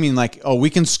was seeming like, oh,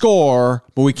 we can score,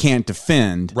 but we can't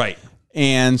defend. Right.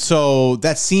 And so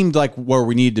that seemed like where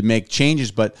we needed to make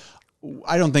changes, but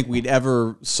I don't think we'd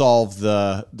ever solve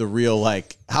the real,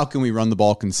 like, how can we run the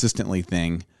ball consistently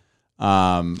thing.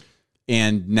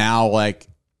 And now, like,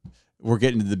 we're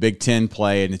getting to the Big Ten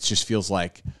play, and it just feels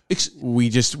like we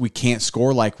can't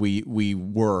score like we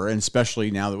were, and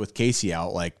especially now that with Casey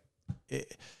out, like,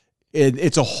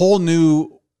 it's a whole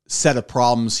new set of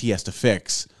problems he has to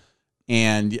fix.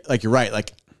 And, like, you're right,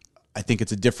 like, I think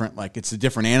it's a different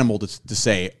animal to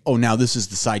say, oh, now this is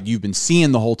the side you've been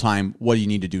seeing the whole time. What do you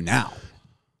need to do now?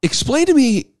 Explain to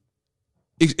me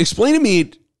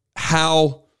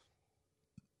how.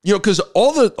 Because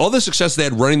all the success they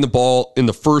had running the ball in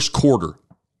the first quarter,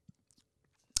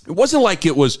 it wasn't like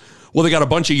it was, well, they got a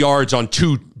bunch of yards on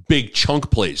 2 big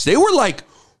chunk plays. They were, like,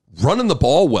 running the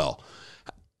ball well.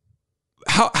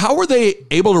 How were they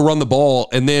able to run the ball?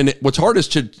 And then what's hard is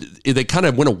they kind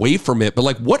of went away from it. But,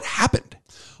 like, what happened?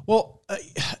 Well, I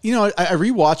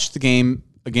rewatched the game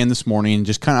again this morning and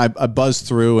just kind of I buzzed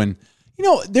through, and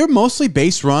they're mostly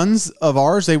base runs of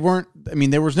ours. They weren't. I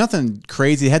mean, there was nothing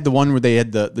crazy. They had the one where they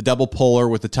had the double puller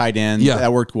with the tight end. Yeah.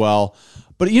 That worked well.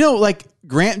 But, like,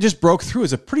 Grant just broke through. It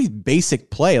was a pretty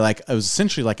basic play. Like, it was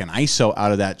essentially like an ISO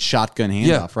out of that shotgun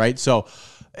handoff, right? So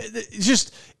it's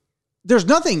just there's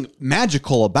nothing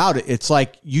magical about it. It's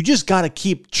like you just got to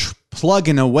keep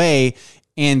plugging away,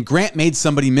 and Grant made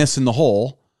somebody miss in the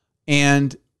hole,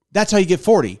 and that's how you get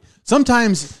 40.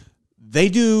 Sometimes they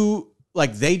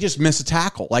just miss a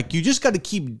tackle. Like, you just got to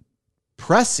keep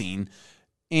pressing,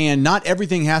 and not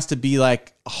everything has to be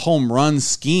like a home run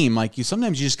scheme. Like,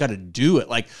 sometimes you just got to do it.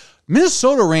 Like,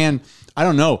 Minnesota ran, I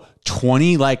don't know,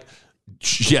 20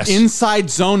 inside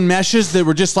zone meshes that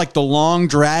were just like the long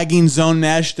dragging zone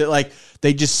mesh that like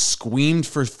they just screamed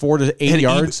for 4 to 8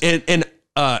 yards. And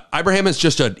Ibrahim is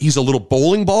he's a little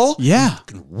bowling ball. Yeah.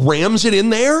 Rams it in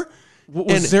there.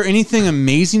 Was there anything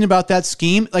amazing about that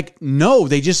scheme? Like, no,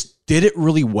 they just did it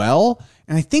really well.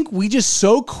 And I think we just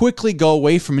so quickly go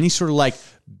away from any sort of like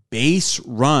base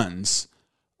runs.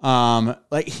 I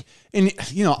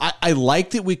like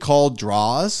that we called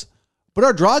draws, but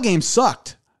our draw game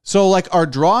sucked. So like our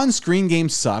draw and screen game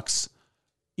sucks.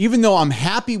 Even though I'm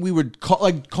happy we would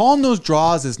calling those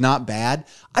draws is not bad.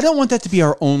 I don't want that to be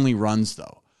our only runs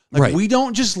though. Like, right. We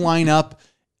don't just line up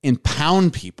and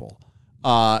pound people.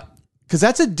 Because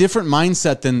that's a different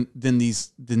mindset than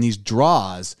these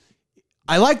draws.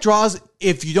 I like draws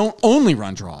if you don't only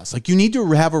run draws. Like, you need to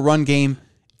have a run game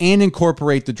and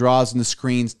incorporate the draws and the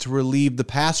screens to relieve the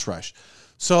pass rush.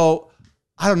 So,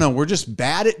 I don't know. We're just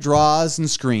bad at draws and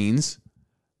screens,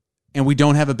 and we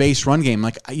don't have a base run game.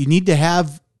 Like, you need to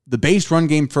have the base run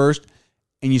game first,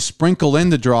 and you sprinkle in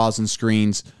the draws and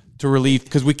screens to relieve,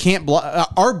 because we can't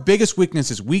block. Our biggest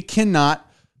weakness is we cannot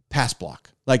pass block.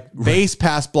 Like, base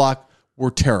pass block, we're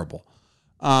terrible.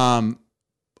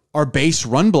 Our base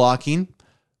run blocking,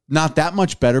 not that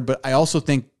much better, but I also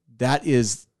think that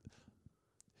is,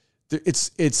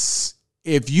 it's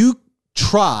if you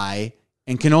try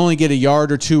and can only get a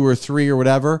yard or 2 or 3 or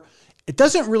whatever, it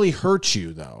doesn't really hurt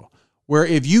you though. Where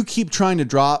if you keep trying to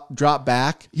drop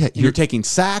back, you're taking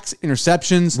sacks,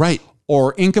 interceptions, right,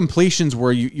 or incompletions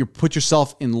where you put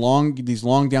yourself in these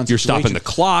long down situations. You're stopping the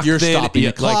clock. You're stopping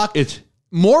the clock.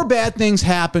 More bad things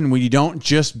happen when you don't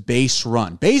just base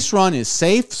run. Base run is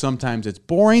safe. Sometimes it's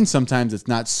boring. Sometimes it's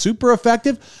not super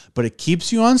effective, but it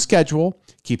keeps you on schedule,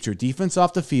 keeps your defense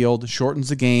off the field, shortens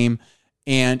the game,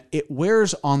 and it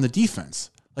wears on the defense.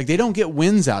 Like, they don't get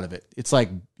wins out of it. It's like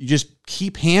you just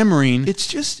keep hammering.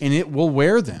 And it will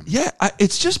wear them. Yeah,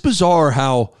 it's just bizarre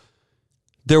how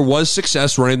there was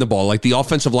success running the ball. Like, the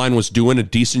offensive line was doing a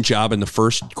decent job in the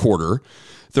first quarter.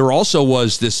 There also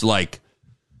was this, like,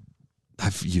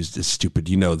 I've used this stupid,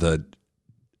 in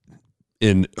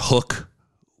Hook,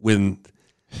 when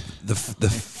the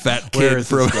fat kid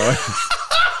from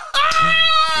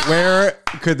where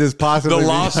could this possibly the be?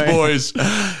 Lost Boys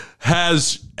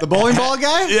has the bowling ball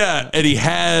guy? Yeah, and he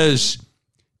has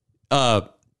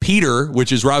Peter,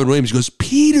 which is Robin Williams. He goes,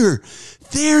 "Peter,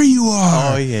 there you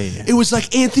are." Oh yeah. It was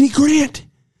like Anthony Grant.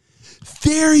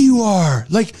 There you are.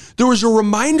 Like, there was a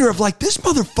reminder of like, this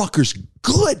motherfucker's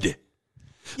good.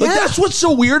 Like, that's what's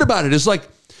so weird about it. Is like,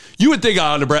 you would think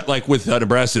with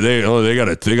Nebraska, they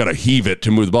gotta heave it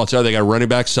to move the ball. So they got running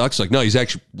back sucks. Like, no, he's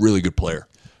actually a really good player.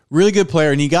 Really good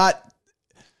player, and he got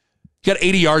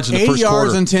 80 yards in the first 80 yards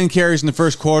quarter. and 10 carries in the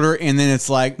first quarter, and then it's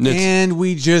like, and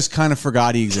we just kind of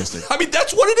forgot he existed. I mean,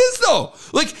 that's what it is, though.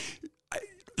 Like,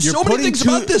 so many things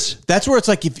about this. That's where it's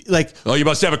like, you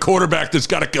must have a quarterback that's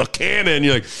got a cannon.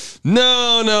 You're like,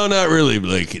 no, not really.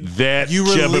 Like, that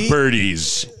Chubba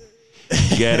Purdy's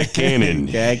got a cannon.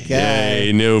 Yeah,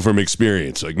 I know from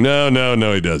experience. Like, no,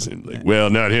 he doesn't. Like, well,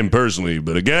 not him personally,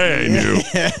 but a guy I knew.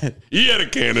 He had a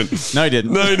cannon. No, he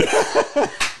didn't.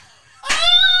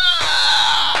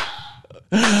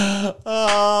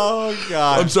 Oh,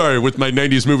 God. I'm sorry with my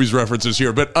 90s movies references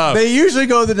here, but they usually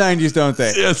go to the 90s, don't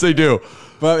they? Yes, they do.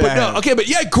 But no, okay, but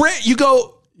yeah, Grant, you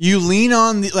lean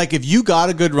on if you got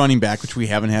a good running back, which we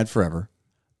haven't had forever,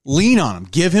 lean on him.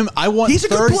 He's a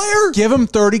good player. Give him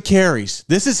 30 carries.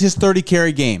 This is his 30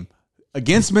 carry game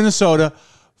against Minnesota.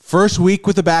 First week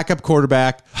with the backup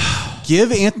quarterback.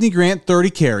 Give Anthony Grant 30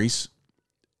 carries.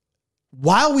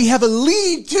 While we have a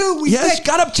lead, too.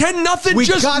 Got up 10-0. We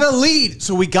got a lead.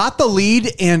 So we got the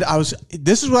lead, and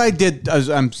this is what I did.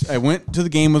 I went to the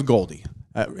game with Goldie.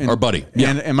 Our buddy.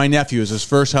 And my nephew. It was his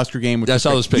first Husker game. I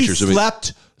saw those pictures. He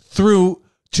slept through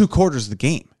 2 quarters of the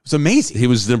game. It was amazing. He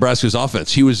was Nebraska's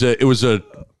offense. It was an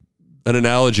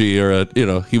analogy, or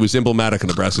he was emblematic of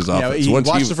Nebraska's offense. He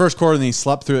watched the first quarter and he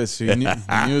slept through it, so he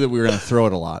knew that we were going to throw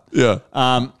it a lot. Yeah.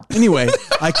 Anyway,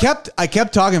 I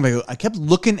kept talking about it. I kept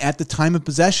looking at the time of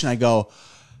possession. I go,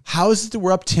 how is it that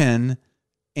we're up 10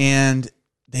 and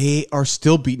they are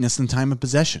still beating us in time of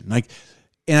possession?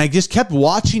 And I just kept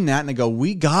watching that, and I go,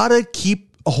 we gotta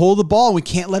keep a hold of the ball. We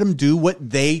can't let them do what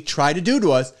they try to do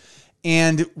to us.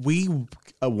 And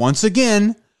once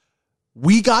again,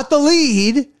 we got the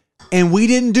lead and we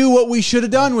didn't do what we should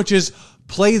have done, which is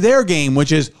play their game,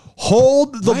 which is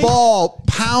hold the ball,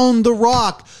 pound the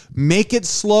rock, make it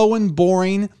slow and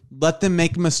boring, let them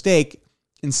make a mistake.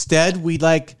 Instead, we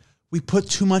put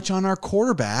too much on our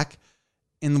quarterback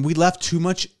and we left too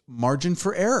much margin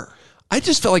for error. I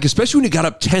just felt like, especially when you got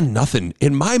up 10-0,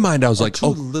 in my mind, I was like, too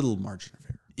little margin of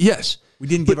error. Yes. We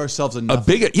didn't give ourselves enough.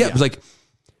 It was like,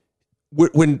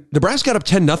 when Nebraska got up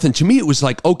 10-0, to me, it was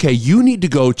like, okay, you need to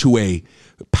go to a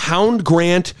pound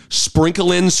Grant,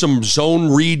 sprinkle in some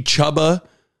zone read Chubba,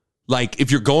 like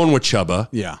if you're going with Chubba.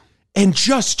 Yeah. And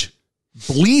just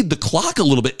bleed the clock a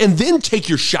little bit and then take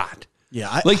your shot. Yeah.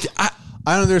 I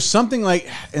don't know. There's something like,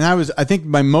 and I think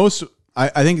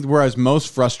where I was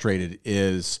most frustrated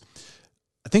is,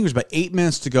 I think it was about 8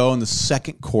 minutes to go in the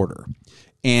second quarter,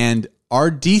 and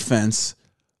our defense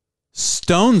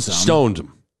stoned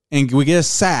them. And we get a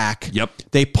sack. Yep.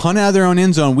 They punt out of their own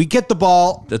end zone. We get the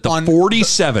ball at the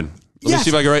 47. Let me see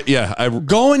if I can write. Yeah.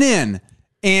 Going in,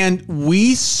 and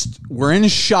we're in a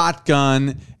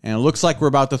shotgun, and it looks like we're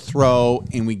about to throw,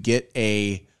 and we get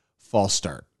a false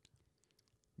start.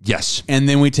 Yes. And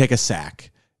then we take a sack,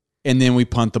 and then we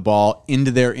punt the ball into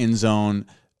their end zone.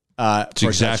 That's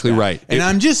exactly right. And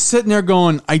I'm just sitting there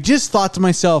going, I just thought to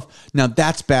myself, now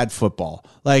that's bad football.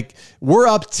 Like, we're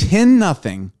up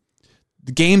 10-0.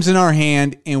 The game's in our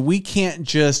hand, and we can't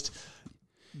just,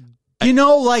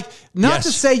 not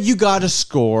to say you got to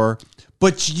score,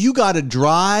 but you got to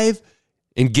drive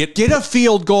and get a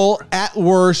field goal at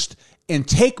worst and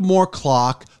take more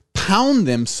clock, pound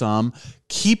them some,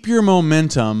 keep your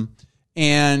momentum.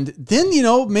 And then,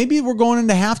 maybe we're going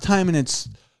into halftime and it's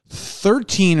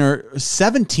 13 or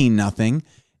 17-0.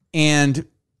 And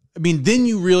I mean, then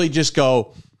you really just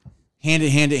go hand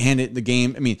it the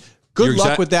game. I mean, good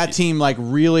luck with that team, like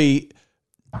really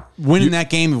winning that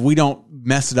game if we don't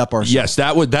mess it up ourselves. Yes,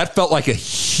 that felt like a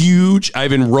huge, I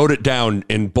even wrote it down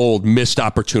in bold, missed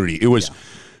opportunity. It was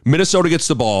Minnesota gets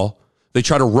the ball. They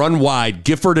try to run wide.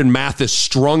 Gifford and Mathis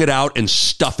strung it out and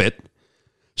stuff it.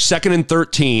 2nd and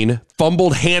 13,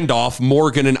 fumbled handoff,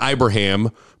 Morgan and Ibrahim.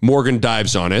 Morgan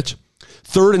dives on it.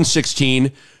 3rd and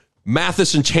 16,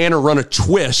 Mathis and Tanner run a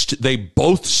twist. They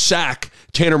both sack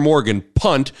Tanner Morgan,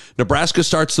 punt. Nebraska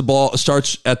starts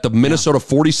at the Minnesota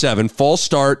 47, false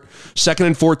start. 2nd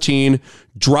and 14,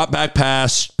 drop back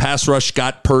pass rush,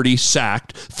 got Purdy,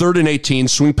 sacked. 3rd and 18,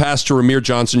 swing pass to Ramir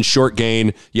Johnson, short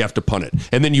gain. You have to punt it.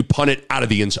 And then you punt it out of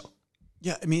the end zone.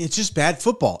 Yeah, I mean, it's just bad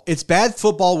football. It's bad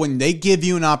football when they give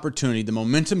you an opportunity, the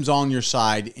momentum's on your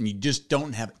side, and you just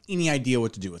don't have any idea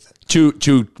what to do with it.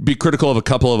 To be critical of a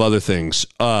couple of other things,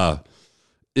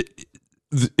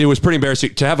 it was pretty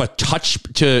embarrassing to have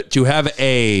to have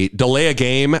a delay a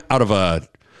game out of a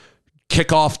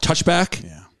kickoff touchback.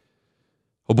 Yeah.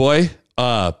 Oh boy.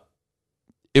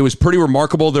 It was pretty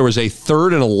remarkable. There was a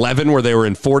 3rd and 11 where they were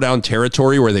in 4-down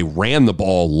territory where they ran the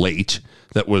ball late.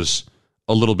 That was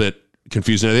a little bit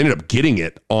confusing. They ended up getting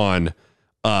it on,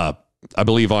 I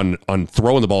believe on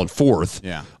throwing the ball in 4th.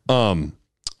 Yeah.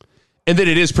 And then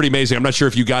it is pretty amazing. I'm not sure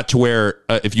if you got to where,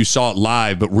 if you saw it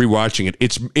live, but rewatching it,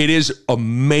 it is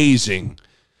amazing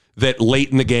that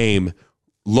late in the game,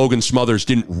 Logan Smothers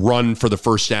didn't run for the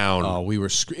first down. Oh, we were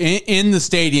in the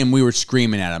stadium. We were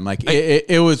screaming at him. Like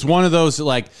it was one of those,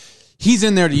 like, he's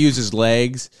in there to use his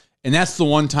legs. And that's the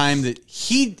one time that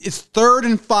it's 3rd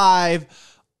and 5,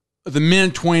 the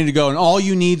minute 20 to go, and all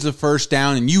you need is a first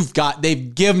down, and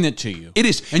they've given it to you. It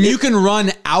is. And you can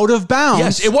run out of bounds.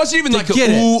 Yes, it wasn't even like,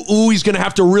 he's going to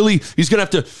have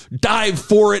to dive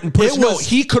for it and push. No,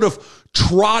 he could have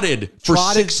trotted for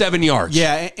 6-7 yards.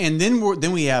 Yeah, and then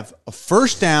we have a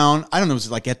first down. I don't know, was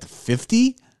it like at the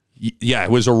 50? Yeah,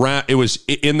 it was around. It was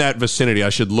in that vicinity. I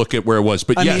should look at where it was,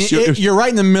 but you're right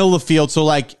in the middle of the field. So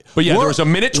but yeah, there was a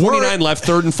minute 29 left,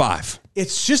 3rd and 5.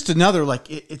 It's just another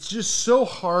it's just so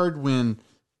hard when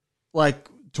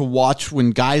to watch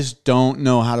when guys don't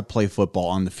know how to play football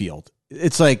on the field.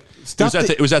 It's like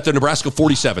it was at the Nebraska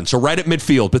 47, so right at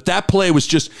midfield. But that play was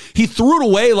just, he threw it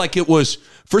away like it was.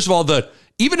 First of all,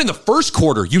 even in the first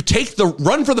quarter, you take the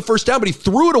run for the first down, but he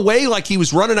threw it away like he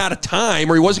was running out of time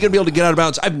or he wasn't going to be able to get out of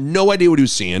bounds. I have no idea what he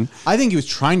was seeing. I think he was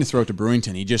trying to throw it to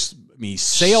Brewington. He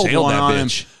sailed one on him.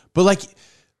 But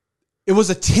it was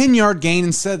a 10-yard gain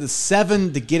instead of the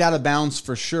 7 to get out of bounds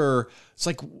for sure. It's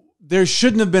like there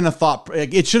shouldn't have been a thought.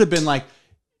 It should have been like,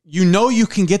 you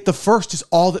can get the first is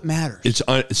all that matters.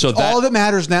 All that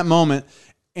matters in that moment.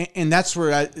 And that's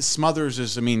where Smothers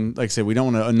is. I mean, like I said, we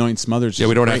don't want to anoint Smothers. Yeah,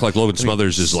 we don't act like Logan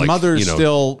Smothers is like, Smothers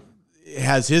still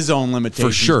has his own limitations.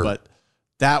 For sure. But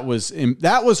that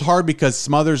was hard because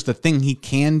Smothers, the thing he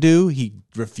can do, he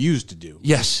refused to do.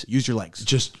 Yes. Use your legs.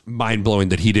 Just mind-blowing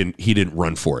that he didn't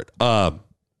run for it.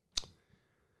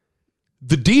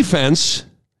 The defense,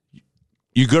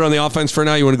 you good on the offense for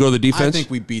now? You want to go to the defense? I think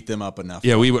we beat them up enough.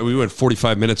 Yeah, we went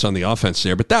 45 minutes on the offense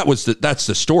there, but that's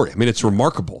the story. I mean, it's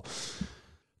remarkable.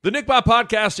 The Nick Bob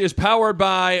Podcast is powered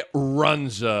by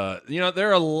Runza. You know, there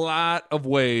are a lot of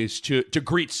ways to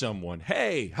greet someone.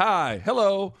 Hey, hi,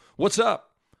 hello, what's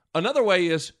up? Another way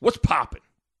is, what's poppin'?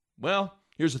 Well,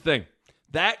 here's the thing.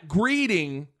 That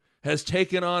greeting has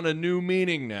taken on a new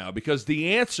meaning now because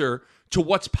the answer to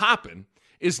what's poppin'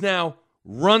 is now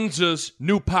Runza's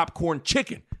new popcorn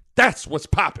chicken. That's what's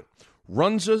poppin'.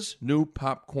 Runza's new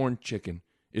popcorn chicken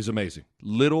is amazing.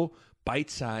 Little,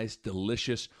 bite-sized,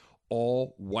 delicious,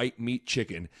 all white meat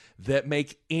chicken that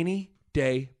make any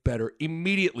day better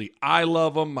immediately. I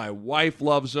love them. My wife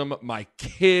loves them. My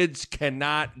kids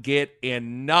cannot get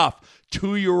enough.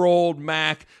 2-year-old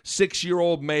Mac,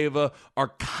 6-year-old Mava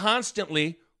are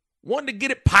constantly wanting to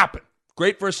get it popping.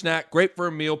 Great for a snack, great for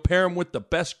a meal. Pair them with the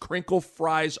best crinkle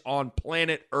fries on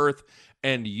planet Earth,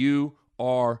 and you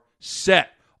are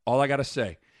set. All I got to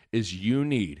say is you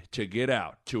need to get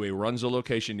out to a Runza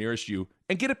location nearest you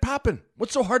and get it poppin'.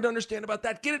 What's so hard to understand about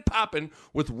that? Get it poppin'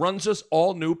 with Runza's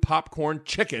all-new popcorn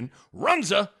chicken.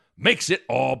 Runza makes it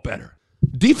all better.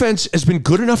 Defense has been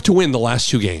good enough to win the last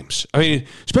 2 games. I mean,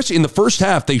 especially in the first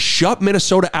half, they shut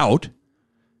Minnesota out,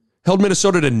 held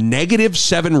Minnesota to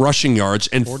 -7 rushing yards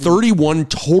and 31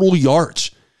 total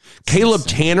yards. Caleb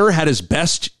Tanner had his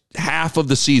best half of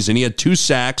the season. He had 2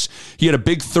 sacks. He had a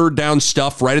big 3rd down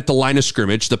stuff right at the line of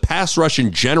scrimmage. The pass rush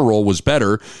in general was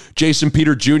better. Jason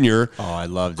Peter Jr. Oh, I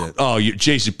loved it.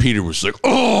 Jason Peter was like,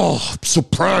 I'm so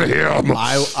proud of him.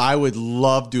 I would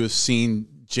love to have seen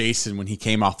Jason when he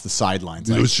came off the sidelines.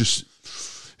 It was just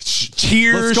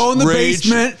tears. Let's go in the rage.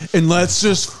 basement and let's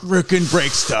just frickin'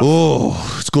 break stuff.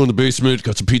 Let's go in the basement.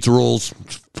 Got some pizza rolls.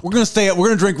 We're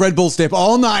gonna drink Red Bull, stay up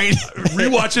all night.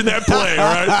 Rewatching that play,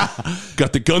 all right?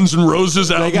 Got the Guns N'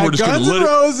 Roses out. They got We're just Guns N'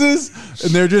 Roses,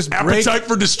 and they're just appetite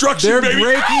for destruction. They're baby.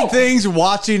 breaking things,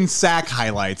 watching sack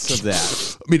highlights of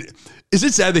that. I mean, is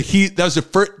it sad that that was the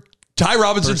first Ty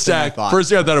Robinson sack? First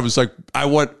thing I thought it was like,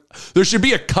 there should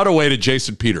be a cutaway to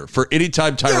Jason Peter for any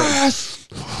time Ty Robinson.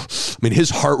 I mean, his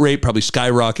heart rate probably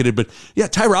skyrocketed, but yeah,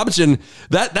 Ty Robinson,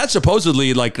 that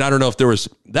supposedly, like, I don't know if there was,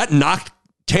 that knocked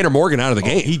Tanner Morgan out of the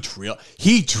game. He drilled.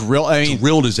 I mean,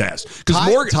 drilled his ass.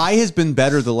 Because Ty has been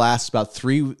better the last about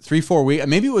 3-4 weeks.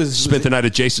 Maybe it was spent the night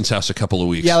at Jason's house a couple of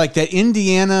weeks. Yeah, like that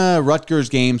Indiana Rutgers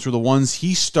games were the ones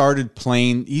he started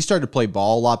playing. He started to play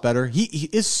ball a lot better. He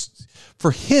is,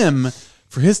 for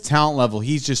his talent level,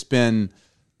 he's just been.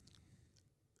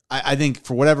 I think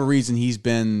for whatever reason he's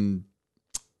been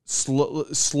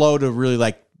slow to really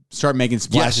like start making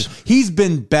splashes. Yes. He's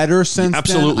been better since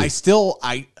Absolutely.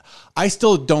 then. I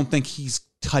still don't think he's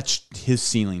touched his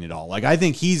ceiling at all. Like, I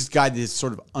think he's a guy that is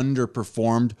sort of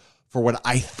underperformed for what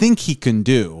I think he can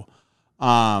do.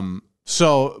 But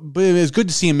it was good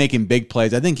to see him making big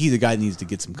plays. I think he's a guy that needs to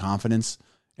get some confidence.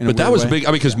 But that was big. I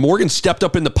mean, because Morgan stepped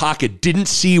up in the pocket, didn't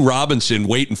see Robinson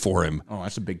waiting for him. Oh,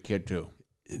 that's a big kid too.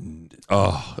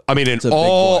 I mean, and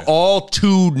all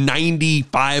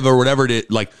 295 or whatever it is,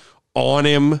 like on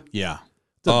him. Yeah,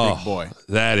 it's a big boy.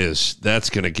 That's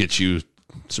going to get you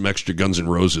some extra Guns N'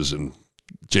 Roses and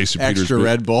Jason Peters. Extra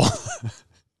Red Bull.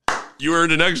 You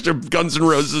earned an extra Guns N'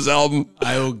 Roses album.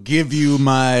 I will give you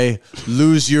my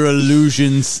Lose Your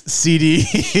Illusions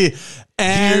CD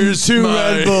and Here's 2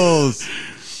 Red Bulls.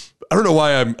 I don't know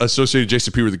why I'm associating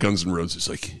Jason P with the Guns N' Roses.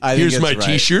 Like, I here's my right.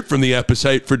 T-shirt from the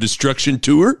Appetite for Destruction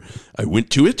tour. I went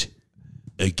to it.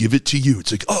 I give it to you.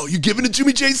 It's like, oh, you giving it to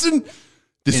me, Jason?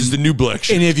 This is the new black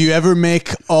shirt. And if you ever make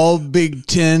all Big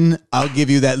Ten, I'll give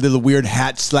you that little weird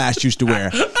hat Slash used to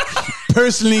wear.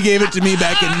 Personally gave it to me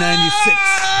back in 96.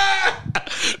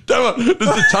 Does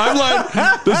the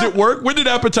timeline, does it work? When did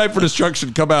Appetite for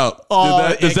Destruction come out?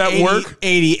 Does that work?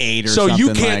 88 or so something.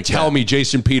 You can't like tell that. me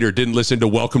Jason Peter didn't listen to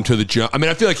Welcome to the Jungle. I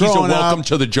mean, I feel like he's a Growing Welcome up,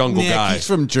 to the Jungle Nick, guy. He's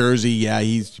from Jersey. Yeah,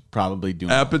 he's probably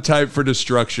doing Appetite for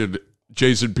Destruction,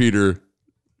 Jason Peter.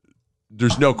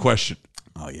 There's no question.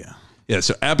 Oh, yeah. Yeah,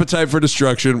 so Appetite for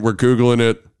Destruction, we're Googling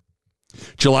it.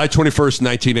 July 21st,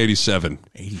 1987.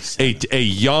 87. A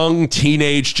young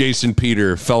teenage Jason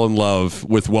Peter fell in love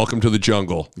with Welcome to the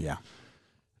Jungle. Yeah.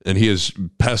 And he has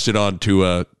passed it on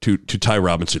to Ty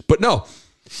Robinson. But no,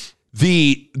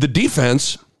 the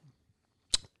defense,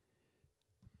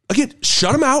 again,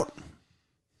 shut him out,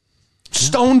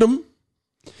 stoned him.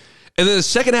 And then the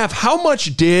second half, how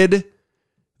much did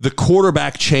the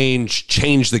quarterback change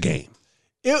the game?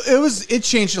 It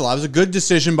changed a lot. It was a good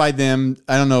decision by them.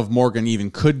 I don't know if Morgan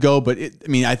even could go, but I think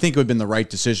it would have been the right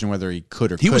decision whether he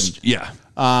could or couldn't.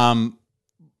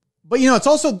 But it's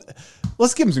also,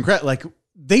 let's give them some credit. Like,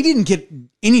 they didn't get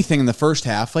anything in the first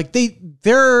half. Like,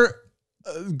 they're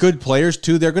good players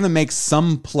too. They're going to make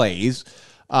some plays.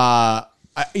 I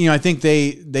think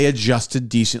they adjusted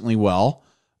decently well.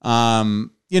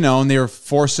 And they were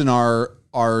forcing our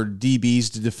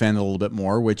DBs to defend a little bit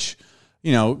more, which,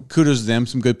 kudos to them,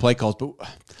 some good play calls. But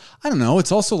I don't know.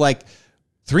 It's also like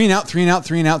 3 and out, 3 and out,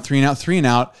 3 and out, 3 and out, 3 and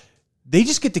out. They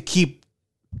just get to keep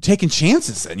taking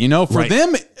chances. And, for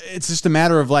them, it's just a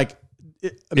matter of like,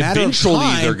 eventually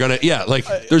they're going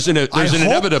to, there's an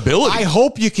inevitability. I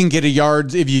hope you can get a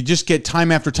yard if you just get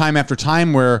time after time after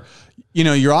time where,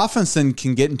 your offense then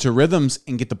can get into rhythms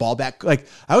and get the ball back. Like,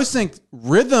 I always think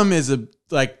rhythm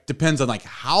depends on like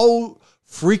how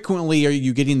frequently are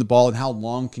you getting the ball and how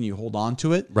long can you hold on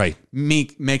to it? Right.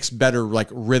 Makes better like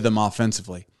rhythm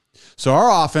offensively. So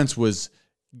our offense was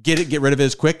get rid of it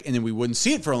as quick, and then we wouldn't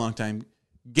see it for a long time.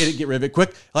 Get rid of it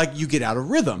quick. Like, you get out of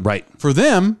rhythm. Right. For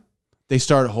them, they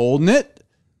started holding it,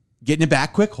 getting it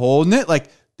back quick, holding it. Like,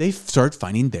 they started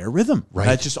finding their rhythm. Right.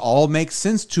 That just all makes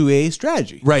sense to a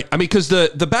strategy. Right. I mean, because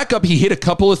the backup, he hit a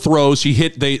couple of throws.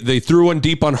 They threw one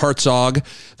deep on Hartzog.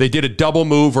 They did a double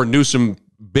move or Newsom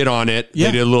bit on it. Yeah.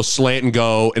 They did a little slant and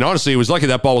go. And honestly, it was lucky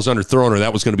that ball was underthrown or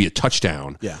that was going to be a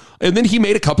touchdown. Yeah. And then he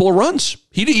made a couple of runs.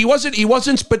 He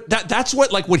wasn't, but that's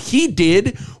what he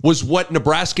did was what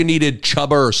Nebraska needed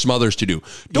Chuba or Smothers to do.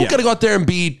 Don't got to go out there and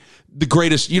be the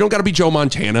greatest. You don't got to be Joe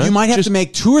Montana. You might have to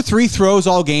make 2 or 3 throws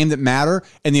all game that matter.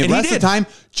 And the rest of the time,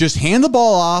 just hand the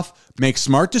ball off, make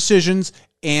smart decisions,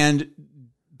 and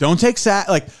don't take sack.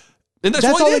 Like, and that's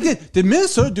all they did. Did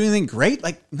Minnesota do anything great?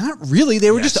 Like, not really.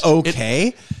 They were just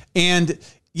okay.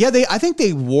 I think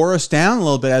they wore us down a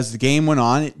little bit as the game went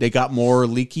on. They got more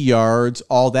leaky yards,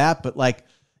 all that. But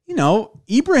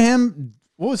Ibrahim,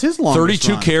 what was his longest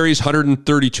 32 run? carries,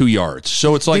 132 yards.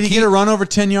 So it's like did he get a run over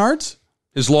 10 yards?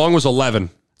 His long was 11.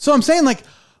 So I'm saying, like,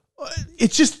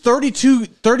 it's just 32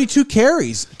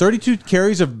 carries. 32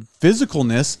 carries of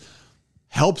physicalness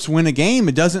helps win a game.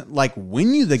 It doesn't, like,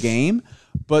 win you the game,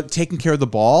 but taking care of the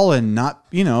ball and not,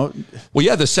 the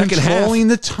second half. Controlling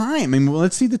the time. I mean,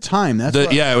 let's see the time.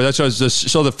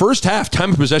 So the first half,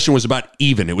 time of possession was about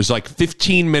even. It was like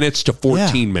 15 minutes to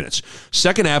 14 minutes.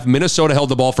 Second half, Minnesota held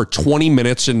the ball for 20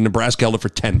 minutes and Nebraska held it for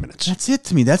 10 minutes. That's it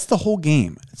to me. That's the whole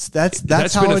game. That's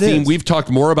how been a theme. is. We've talked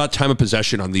more about time of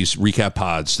possession on these recap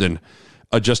pods than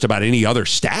just about any other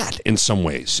stat in some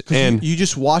ways. And you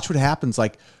just watch what happens.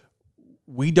 Like,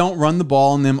 we don't run the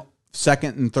ball in them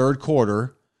second and third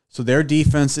quarter. So their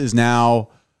defense is now,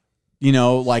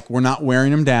 like, we're not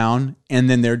wearing them down. And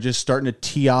then they're just starting to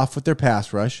tee off with their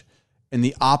pass rush. And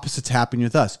the opposite's happening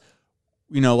with us.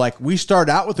 Like, we start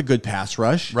out with a good pass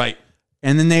rush. Right.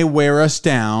 And then they wear us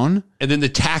down. And then the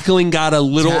tackling got a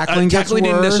little... Tackling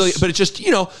didn't necessarily... But it just,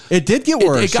 It did get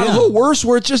worse. It got a little worse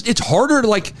where it's harder to,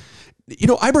 like...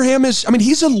 Ibrahim is... I mean,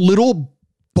 he's a little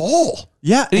ball.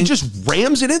 Yeah. And he just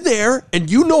rams it in there, and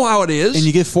you know how it is. And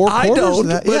you get 4 quarters I don't, of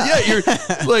that. But you're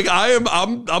like,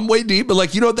 I'm way deep, but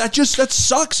like, that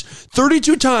sucks.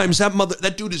 32 times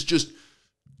that dude is just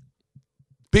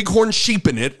bighorn sheep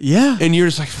in it. Yeah. And you're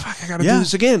just like, fuck, I gotta do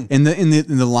this again. And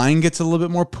the line gets a little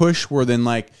bit more push where then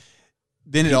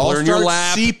it all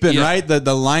starts seeping, right?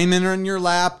 The linemen are in your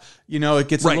lap. It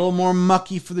gets a little more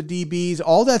mucky for the DBs.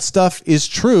 All that stuff is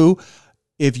true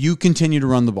if you continue to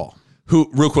run the ball.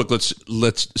 Real quick,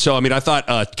 let's. So, I mean, I thought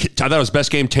it was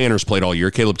best game Tanner's played all year,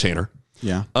 Caleb Tanner.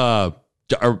 Yeah.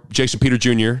 Jason Peter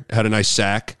Jr. had a nice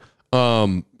sack.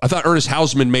 I thought Ernest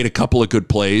Hausman made a couple of good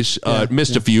plays.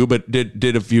 Missed a few, but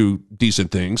did a few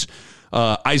decent things.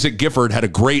 Isaac Gifford had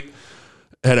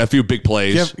a few big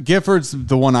plays. Gifford's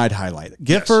the one I'd highlight.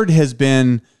 Gifford has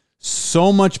been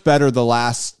so much better the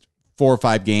last 4 or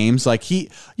 5 games. Like,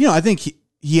 I think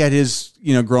he had his,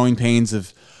 growing pains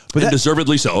of. But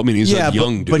deservedly so. I mean, he's a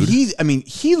young dude. But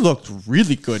he looked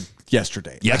really good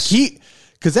yesterday. Yes.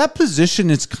 Because that position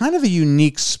is kind of a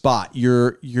unique spot.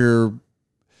 You're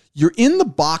in the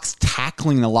box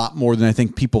tackling a lot more than I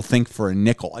think people think for a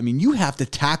nickel. I mean, you have to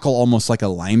tackle almost like a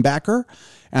linebacker.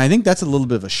 And I think that's a little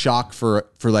bit of a shock for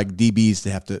like DBs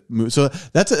to have to move. So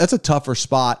that's a tougher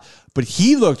spot. But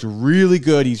he looked really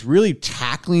good. He's really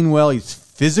tackling well. He's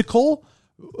physical.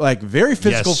 Like, very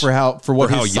physical for how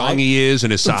young he is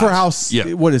and his size. For how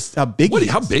big he is.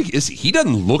 How big is he? He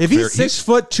doesn't look. If he's 6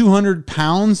 foot 200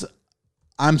 pounds,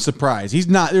 I'm surprised. He's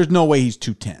not. There's no way he's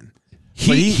 210.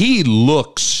 He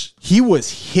looks He was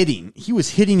hitting. He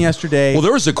was hitting yesterday. Well,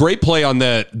 there was a great play on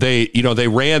they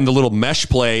ran the little mesh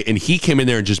play, and he came in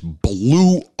there and just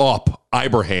blew up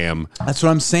Ibrahim. That's what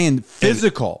I'm saying.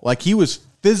 Physical. Like, he was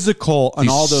physical on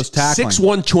all those tackling.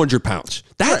 6'1", 200 pounds.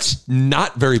 That's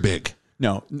not very big.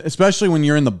 No, especially when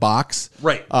you're in the box.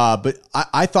 Right. But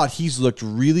I thought he's looked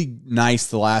really nice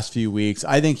the last few weeks.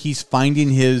 I think he's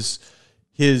finding his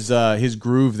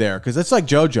groove there, because that's like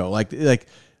JoJo. Like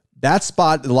that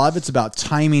spot, a lot of it's about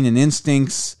timing and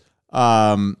instincts,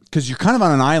 because you're kind of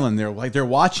on an island there. Like, they're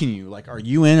watching you. Like, are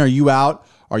you in? Are you out?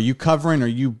 Are you covering? Are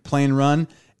you playing run?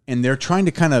 And they're trying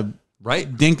to kind of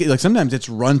dink. Like, sometimes it's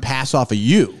run pass off of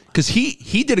you. Because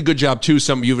he did a good job too.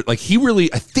 Some of you, like, he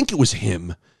really, I think it was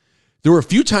him. There were a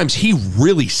few times he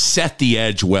really set the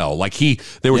edge well. Like,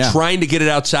 they were trying to get it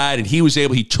outside, and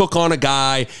he took on a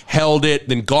guy, held it,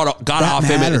 then got off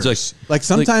him. And it's like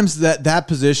sometimes that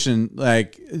position,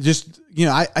 like, just,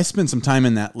 I spent some time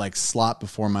in that, like, slot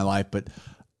before in my life, but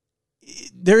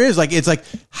there is, like, it's like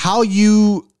how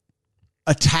you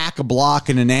attack a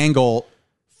block in an angle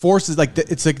forces, like,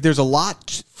 it's like there's a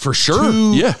lot for sure.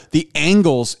 The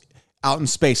angles out in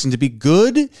space, and to be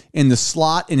good in the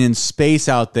slot and in space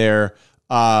out there,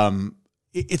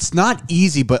 it's not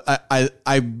easy, but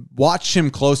I watched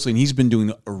him closely, and he's been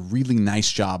doing a really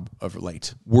nice job of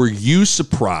late. Were you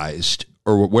surprised,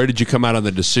 or where did you come out on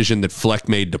the decision that Fleck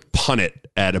made to punt it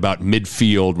at about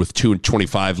midfield with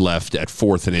 2:25 left at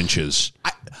 4th and inches?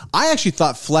 I actually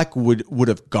thought Fleck would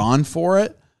have gone for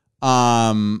it, but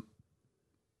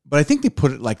I think they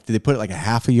put it like a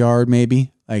half a yard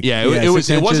maybe. Like,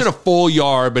 it wasn't a full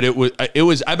yard, but it was.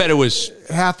 I bet it was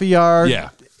half a yard. Yeah,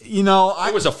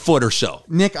 it was a foot or so.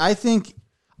 Nick, I think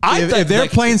if they're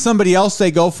playing somebody else, they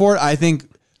go for it. I think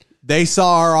they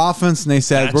saw our offense and they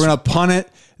said, we're going to punt it.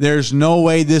 There's no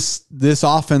way this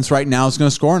offense right now is going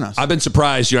to score on us. I've been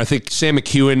surprised. I think Sam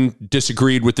McEwen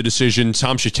disagreed with the decision.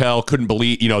 Tom Chattel couldn't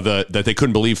believe, that they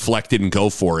couldn't believe Fleck didn't go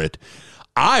for it.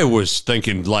 I was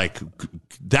thinking, like,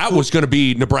 that was going to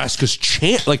be Nebraska's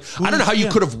chance. Like, I don't know how you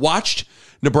could have watched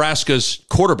Nebraska's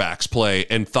quarterbacks play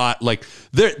and thought, like,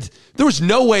 there was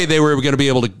no way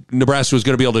Nebraska was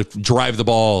going to be able to drive the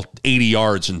ball 80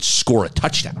 yards and score a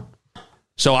touchdown.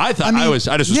 So I thought, I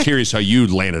just was curious how you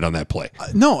landed on that play.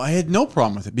 No, I had no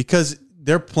problem with it, because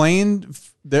they're playing,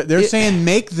 they're saying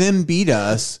make them beat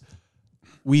us.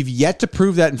 We've yet to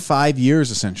prove that in 5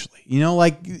 years, essentially.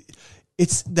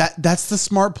 It's that's the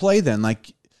smart play then.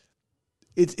 Like,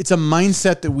 it's a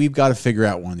mindset that we've got to figure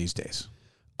out one of these days.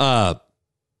 The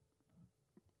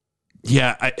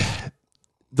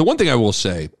one thing I will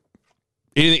say,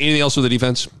 anything else with the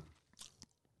defense?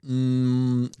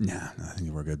 Nah, I think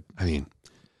we're good. I mean,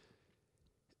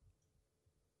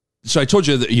 so I told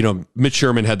you that, Mitch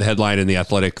Sherman had the headline in The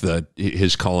Athletic.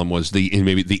 His column was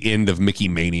maybe the end of Mickey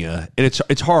Mania. And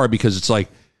it's hard because it's like,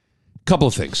 couple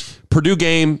of things. Purdue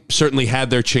game certainly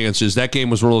had their chances. That game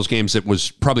was one of those games that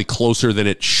was probably closer than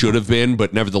it should have been,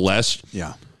 but nevertheless,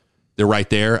 they're right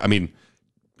there. I mean,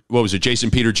 what was it?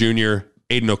 Jason Peter Jr.,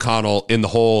 Aiden O'Connell in the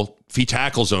hole. If he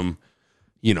tackles him,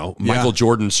 Michael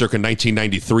Jordan circa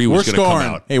 1993 was going to come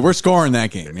out. Hey, we're scoring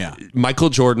that game, yeah. Michael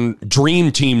Jordan,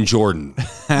 Dream Team Jordan,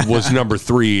 was number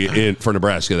 3 for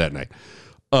Nebraska that night.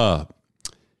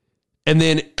 And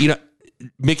then,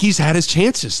 Mickey's had his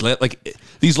chances. Like,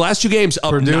 these last 2 games,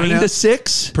 up Purdue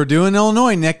 9-6. Purdue and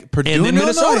Illinois, Nick. Purdue and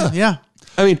Minnesota. Illinois. Yeah.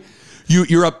 I mean,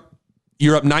 you're up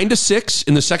 9-6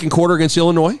 in the second quarter against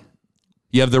Illinois.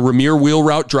 You have the Ramir wheel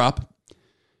route drop.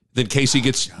 Then Casey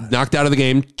gets knocked out of the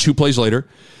game 2 plays later.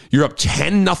 You're up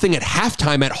 10-0 at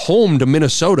halftime at home to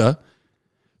Minnesota.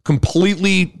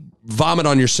 Completely vomit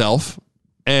on yourself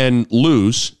and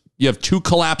lose. You have 2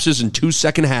 collapses in 2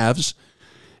 second halves.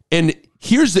 And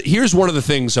here's one of the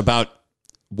things about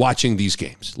watching these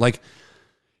games. Like,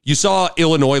 you saw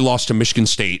Illinois lost to Michigan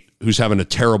State, who's having a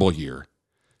terrible year.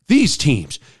 These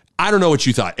teams, I don't know what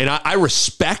you thought. And I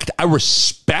respect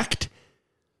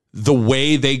the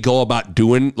way they go about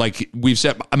doing, like we've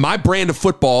said, my brand of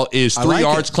football is 3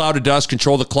 yards, cloud of dust,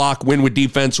 control the clock, win with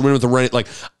defense, win with the run. Like,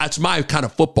 that's my kind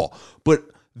of football. But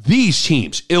these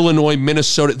teams, Illinois,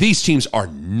 Minnesota, these teams are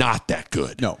not that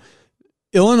good. No.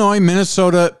 Illinois,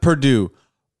 Minnesota, Purdue,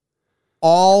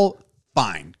 all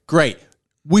fine. Great.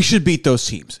 We should beat those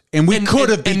teams. And we could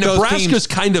have beat those teams. Nebraska's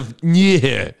kind of,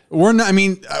 we're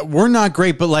not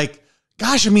great, but, like,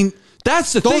 gosh,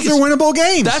 that's the thing. Those are winnable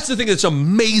games. That's the thing that's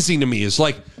amazing to me is,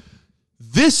 like,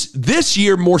 this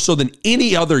year more so than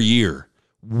any other year.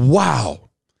 Wow.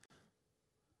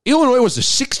 Illinois was the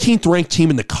 16th ranked team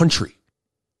in the country.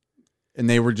 And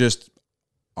they were just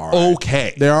all right.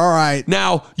 Okay. They're all right.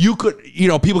 Now, you could,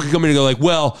 people could come in and go like,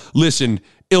 well, listen,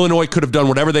 Illinois could have done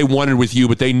whatever they wanted with you,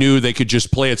 but they knew they could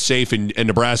just play it safe, and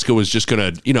Nebraska was just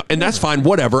going to, and that's fine,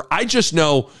 whatever. I just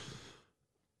know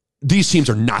these teams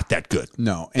are not that good.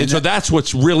 No. And so that's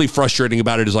what's really frustrating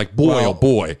about it is like, boy, oh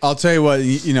boy. I'll tell you what,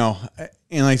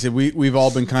 and like I said, we've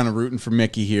all been kind of rooting for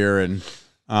Mickey here, and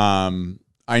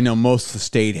I know most of the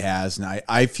state has, and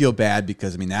I feel bad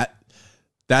because,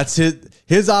 that's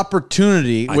his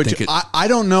opportunity, which I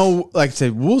don't know. Like I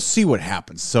said, we'll see what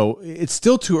happens. So it's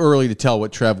still too early to tell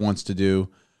what Trev wants to do,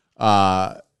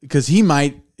 because he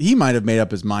might have made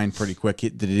up his mind pretty quick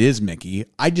that it is Mickey.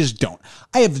 I just don't.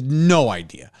 I have no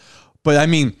idea. But let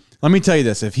me tell you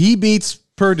this: if he beats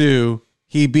Purdue,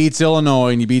 he beats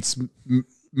Illinois, and he beats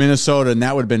Minnesota, and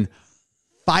that would have been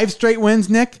 5 straight wins.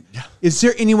 Nick, is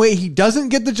there any way he doesn't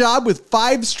get the job with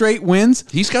 5 straight wins?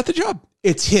 He's got the job.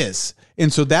 It's his.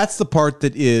 And so that's the part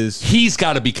that is... He's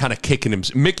got to be kind of kicking him.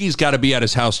 Mickey's got to be at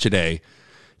his house today,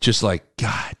 just like,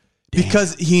 God damn.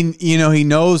 Because he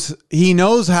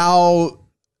knows how,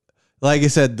 like I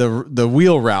said, the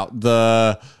wheel route,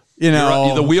 the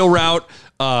wheel route.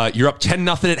 You're up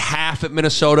 10-0 at half at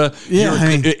Minnesota.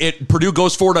 Yeah, Purdue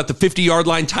goes forward at the 50-yard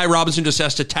line. Ty Robinson just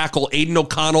has to tackle Aiden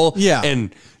O'Connell. Yeah,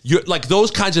 and like those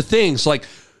kinds of things. Like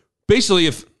basically,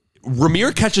 if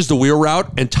Ramir catches the wheel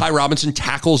route and Ty Robinson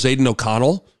tackles Aiden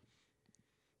O'Connell,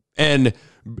 and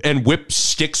Whip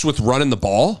sticks with running the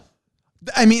ball.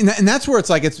 And that's where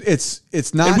it's like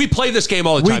it's not. And we play this game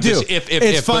all the time. We do.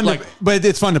 It's fun, but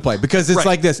it's fun to play because it's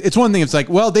like this. It's one thing. It's like,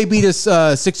 well, they beat us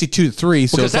 62-3,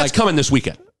 so because that's coming this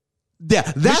weekend.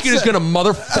 Yeah, Michigan is going to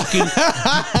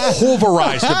motherfucking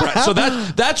pulverize Nebraska. So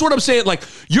that's what I'm saying. Like,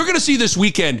 you're going to see this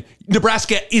weekend,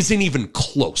 Nebraska isn't even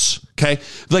close. Okay,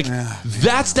 like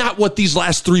that's not what these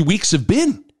last 3 weeks have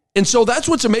been. And so that's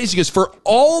what's amazing is for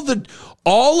all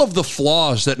of the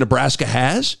flaws that Nebraska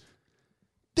has.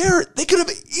 They could have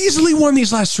easily won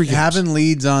these last 3 games. Having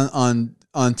leads on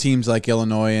teams like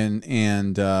Illinois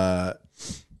and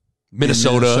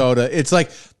Minnesota. It's like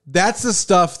that's the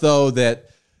stuff though that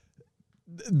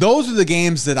those are the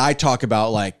games that I talk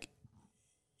about. Like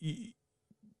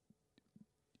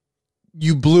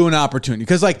you blew an opportunity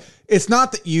because like it's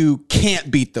not that you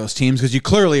can't beat those teams because you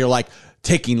clearly are like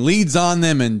taking leads on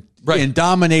them and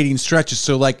dominating stretches.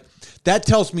 So like that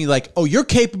tells me like, oh, you're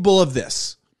capable of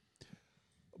this.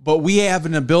 But we have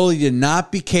an ability to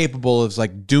not be capable of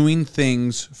like doing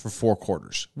things for 4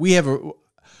 quarters. We have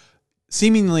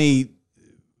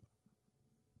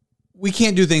we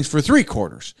can't do things for 3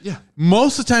 quarters. Yeah.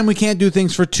 Most of the time we can't do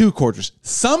things for 2 quarters.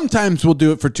 Sometimes we'll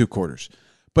do it for 2 quarters,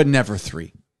 but never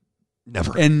 3.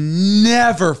 Never. And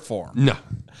never 4. No.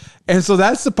 And so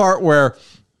that's the part where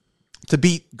to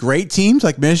beat great teams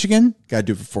like Michigan, got to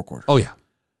do it for 4 quarters. Oh yeah.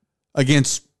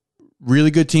 Against really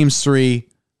good teams 3.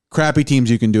 Crappy teams,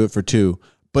 you can do it for 2.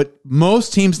 But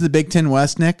most teams in the Big Ten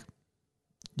West, Nick,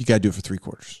 you got to do it for 3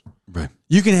 quarters. Right.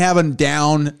 You can have a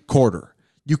down quarter.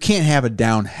 You can't have a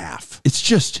down half. It's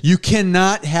just... You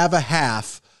cannot have a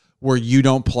half where you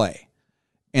don't play.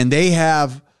 And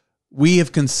we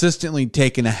have consistently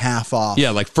taken a half off.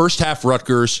 Yeah, like first half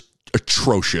Rutgers,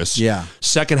 atrocious. Yeah.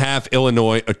 Second half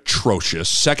Illinois, atrocious.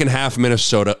 Second half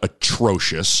Minnesota,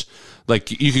 atrocious.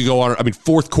 Like you could go on,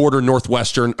 fourth quarter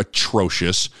Northwestern,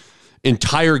 atrocious.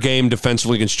 Entire game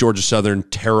defensively against Georgia Southern,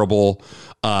 terrible.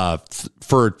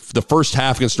 For the first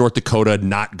half against North Dakota,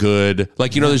 not good.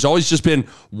 Like, there's always just been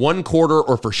 1 quarter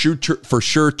or for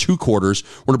sure 2 quarters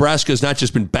where Nebraska has not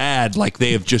just been bad, like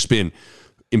they have just been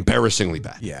embarrassingly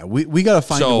bad. Yeah, we got to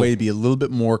find a way to be a little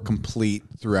bit more complete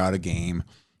throughout a game.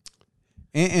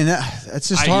 And that's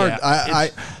just hard.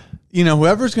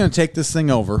 Whoever's going to take this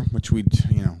thing over, which we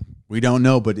don't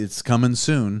know, but it's coming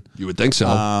soon. You would think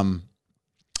so.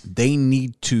 They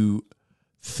need to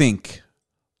think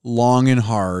long and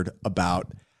hard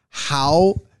about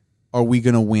how are we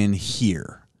going to win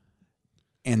here,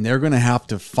 and they're going to have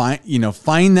to find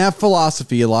that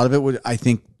philosophy. A lot of it would, I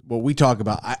think, what we talk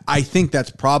about. I think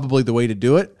that's probably the way to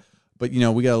do it. But we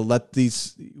got to let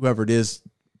whoever it is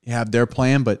have their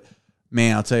plan. But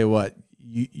man, I'll tell you what,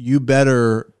 you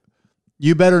better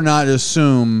not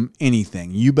assume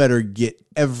anything. You better get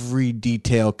every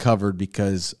detail covered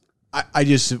because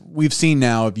we've seen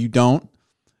now if you don't,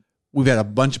 we've had a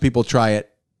bunch of people try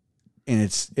it and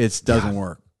it doesn't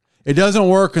work. It doesn't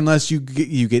work unless you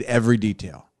get every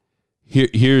detail.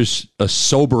 Here's a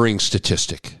sobering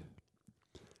statistic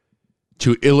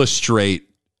to illustrate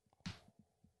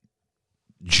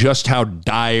just how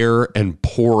dire and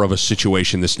poor of a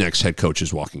situation this next head coach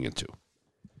is walking into.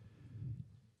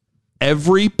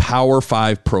 Every Power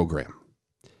 5 program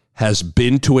has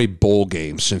been to a bowl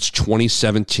game since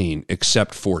 2017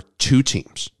 except for 2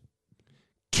 teams,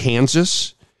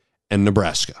 Kansas and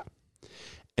Nebraska.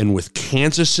 And with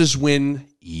Kansas's win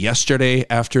yesterday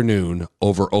afternoon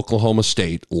over Oklahoma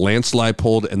State, Lance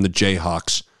Leipold and the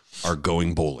Jayhawks are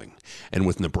going bowling. And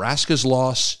with Nebraska's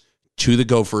loss to the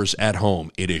Gophers at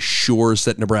home, it assures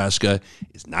that Nebraska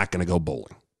is not going to go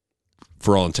bowling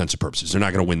for all intents and purposes. They're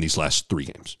not going to win these last 3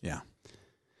 games. Yeah.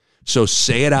 So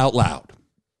say it out loud.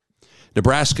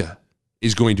 Nebraska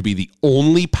is going to be the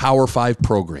only Power 5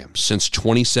 program since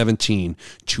 2017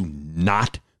 to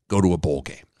not go to a bowl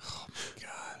game. Oh, my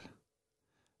God.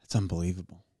 That's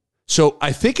unbelievable. So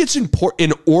I think it's important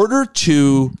in order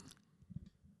to,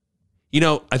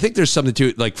 I think there's something to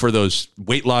it, like for those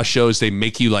weight loss shows, they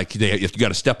make you like, if you got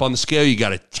to step on the scale, you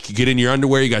got to get in your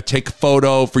underwear, you got to take a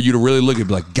photo for you to really look and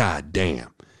be like, God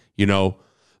damn,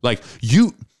 like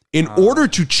you, in order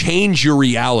to change your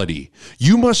reality,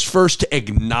 you must first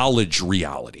acknowledge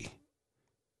reality.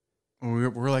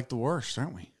 We're like the worst,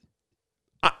 aren't we?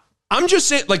 I'm just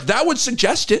saying, like, that would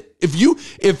suggest it. If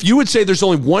you would say there's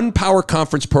only one power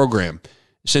conference program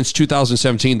since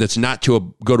 2017 that's not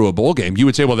to go to a bowl game, you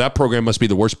would say, well, that program must be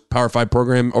the worst Power 5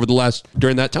 program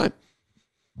during that time.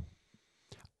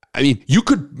 I mean, you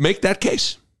could make that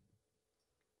case.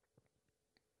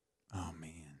 Oh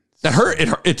man, that hurt.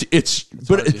 It's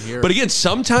but again,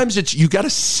 sometimes you got to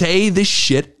say this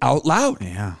shit out loud.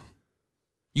 Yeah,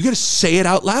 you got to say it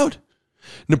out loud.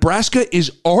 Nebraska is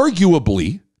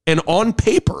arguably and on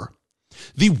paper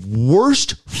the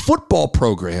worst football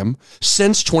program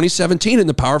since 2017 in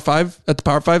the Power 5 at the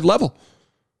Power 5 level.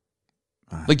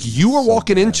 Like you are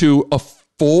walking into a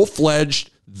full-fledged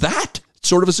that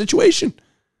sort of a situation.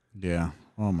 Yeah.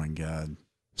 Oh my God.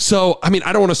 So, I mean,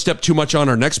 I don't want to step too much on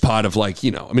our next pod of like,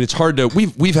 it's hard to,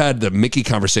 we've had the Mickey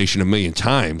conversation a million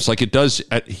times. Like it does,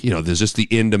 there's just the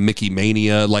end of Mickey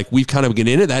mania. Like we've kind of get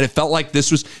into that. It felt like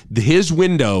this was his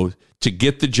window to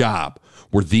get the job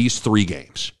were these 3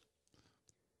 games.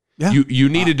 Yeah. You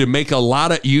needed to make a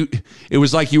lot of, it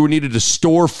was like you needed to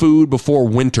store food before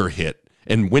winter hit,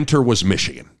 and winter was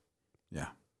Michigan. Yeah.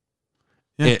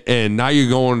 And now you're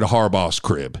going to Harbaugh's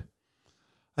crib.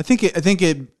 I think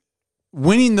it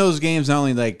winning those games not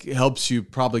only like helps you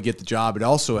probably get the job, it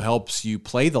also helps you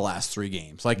play the last 3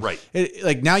 games. Like, right.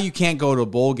 Like now you can't go to a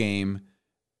bowl game,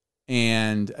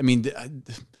 and I mean,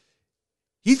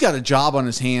 he's got a job on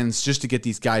his hands just to get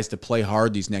these guys to play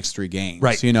hard these next 3 games.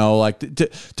 Right. Like to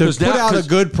put out a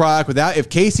good product without, if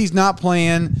Casey's not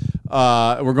playing,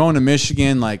 we're going to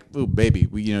Michigan. Like, oh baby,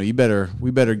 we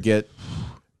better get.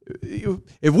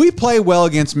 If we play well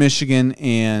against Michigan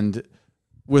and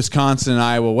Wisconsin and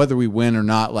Iowa, whether we win or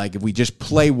not, like if we just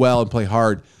play well and play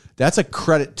hard, that's a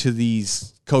credit to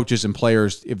these coaches and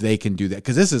players if they can do that.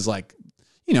 Because this is like,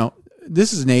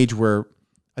 this is an age where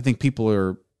I think people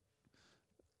are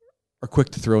quick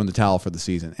to throw in the towel for the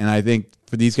season. And I think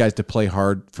for these guys to play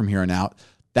hard from here on out,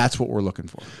 that's what we're looking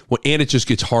for. Well, and it just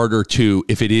gets harder too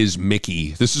if it is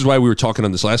Mickey. This is why we were talking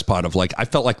on this last pod of like, I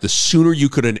felt like the sooner you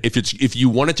could, if you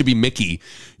want it to be Mickey,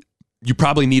 you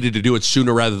probably needed to do it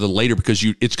sooner rather than later because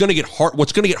it's going to get hard.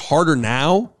 What's going to get harder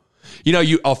now?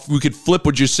 We could flip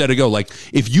what you said ago. Like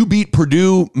if you beat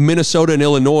Purdue, Minnesota, and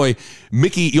Illinois,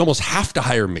 Mickey, you almost have to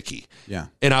hire Mickey. Yeah.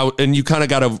 And you kind of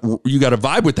got to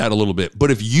vibe with that a little bit. But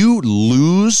if you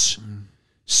lose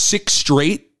 6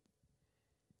 straight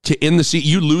to end the season,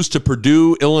 you lose to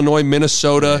Purdue, Illinois,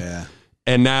 Minnesota,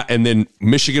 and then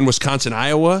Michigan, Wisconsin,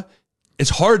 Iowa,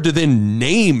 it's hard to then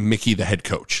name Mickey the head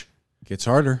coach. Gets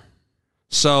harder.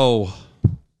 So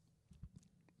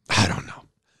I don't know.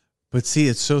 But see,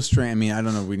 it's so strange. I mean, I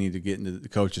don't know if we need to get into the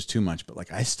coaches too much, but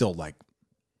like I still like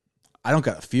I don't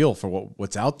got a feel for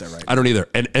what's out there right now. I don't either.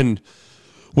 And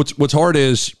what's hard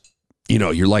is,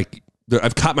 you're like,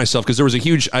 I've caught myself because there was a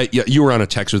huge, you were on a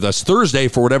text with us Thursday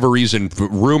for whatever reason,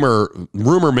 rumor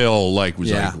mill like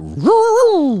was like,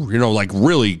 like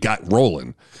really got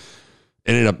rolling.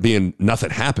 It ended up being nothing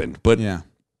happened. But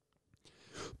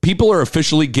people are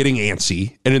officially getting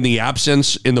antsy. And in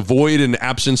the void and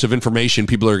absence of information,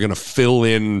 people are going to fill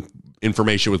in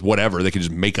information with whatever. They can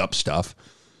just make up stuff.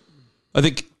 I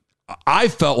think I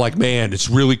felt like, man, it's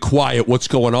really quiet. What's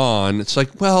going on? It's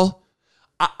like, well,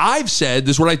 I've said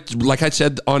this, like I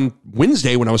said on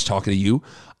Wednesday when I was talking to you,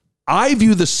 I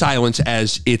view the silence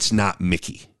as it's not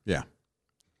Mickey. Yeah.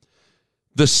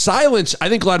 The silence, I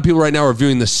think a lot of people right now are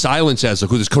viewing the silence as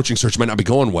like, this coaching search might not be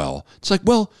going well. It's like,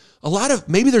 well,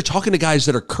 maybe they're talking to guys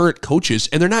that are current coaches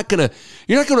and you're not going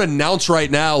to announce right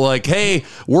now, like, hey,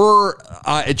 we're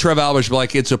at Trev Albish,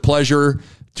 like, it's a pleasure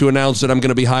to announce that I'm going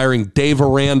to be hiring Dave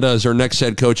Aranda as our next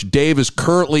head coach. Dave is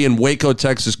currently in Waco,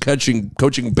 Texas, coaching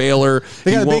Baylor.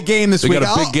 They got a big game this week. They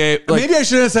got a big game. Maybe I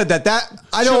should have said that.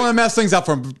 I don't want to mess things up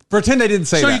for him. Pretend I didn't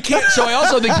say that. You can't. So I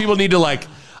also think people need to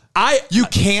You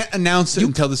can't announce it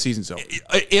until the season's over.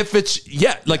 If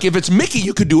it's Mickey,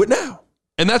 you could do it now.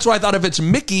 And that's why I thought if it's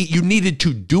Mickey, you needed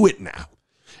to do it now.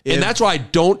 And that's why I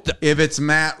don't. If it's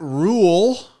Matt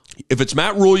Rule,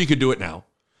 you could do it now.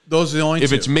 Those are the only two.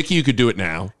 If it's Mickey, you could do it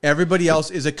now. Everybody else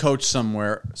is a coach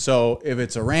somewhere. So if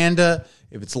it's Aranda,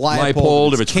 if it's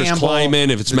Leipold, if it's Chris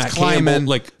Kleiman, if it's Matt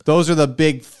Campbell, those are the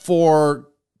big four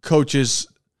coaches,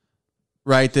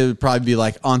 right? That would probably be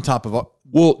on top of.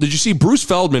 Well, did you see Bruce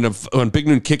Feldman on Big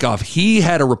Noon Kickoff? He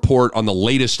had a report on the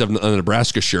latest of the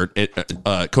Nebraska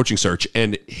coaching search,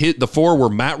 and the four were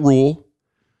Matt Rule,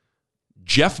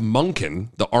 Jeff Monken,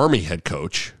 the Army head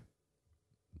coach.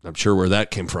 I'm sure where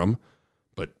that came from.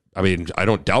 I mean, I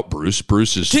don't doubt Bruce.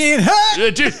 Bruce is...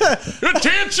 Attention,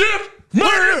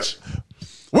 March!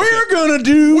 We're going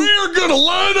to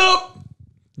line up.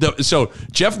 So,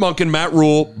 Jeff Monken, Matt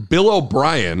Rule, Bill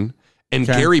O'Brien, and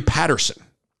Gary Patterson.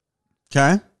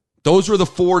 Okay. Those were the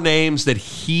four names that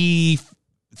he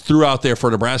threw out there for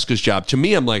Nebraska's job. To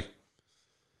me, I'm like...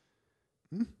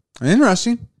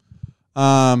 Interesting.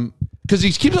 Because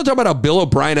he keeps on talking about how Bill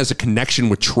O'Brien has a connection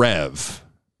with Trev.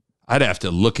 I'd have to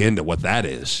look into what that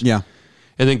is. Yeah.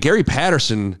 And then Gary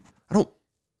Patterson, I don't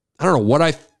know what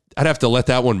I'd have to let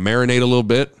that one marinate a little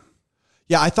bit.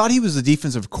 Yeah, I thought he was the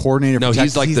defensive coordinator. No,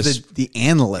 he's like the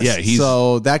analyst. Yeah,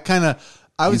 so that kind of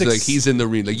he's in the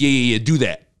ring. Like, yeah, do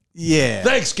that. Yeah.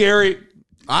 Thanks, Gary.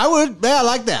 I would. Yeah, I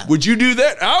like that. Would you do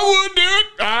that?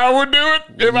 I would do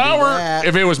it.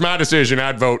 If it was my decision,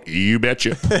 I'd vote. You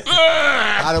betcha.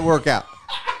 How'd it work out?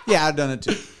 Yeah, I've done it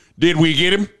too. Did we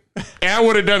get him? I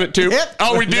would have done it too. Yep.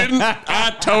 Oh, we didn't?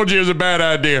 I told you it was a bad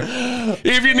idea.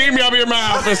 If you need me, I'll be in my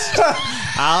office.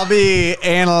 I'll be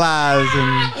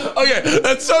analyzing. Okay,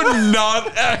 that's so not...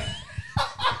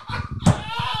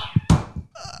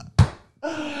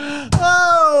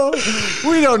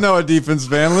 We don't know what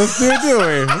defensive analysts do we?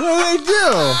 What do they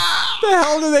do? What the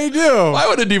hell do they do? Why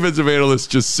would a defensive analyst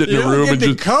just sit in a room and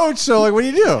just coach? So, what do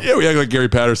you do? Yeah, we act like Gary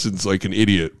Patterson's like an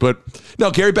idiot. But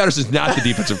no, Gary Patterson's not the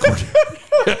defensive coordinator.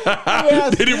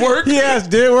 Yes. Did it work? Yes.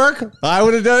 Did it work? I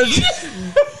would have done it.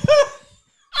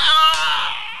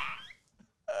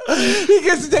 He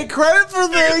gets to take credit for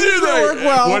things that work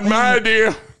well. Wasn't my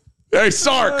idea. Hey,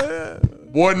 Sark.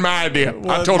 Wasn't my idea.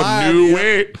 I told him, no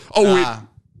way.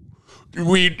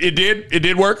 It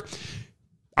did work.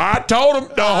 I told him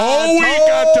the whole week.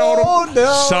 I told him.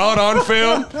 Saw it on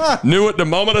film. Knew it the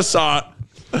moment I saw it.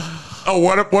 Oh,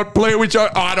 what play are we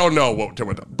talking? I don't know.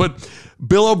 But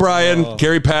Bill O'Brien,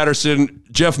 Gary Patterson,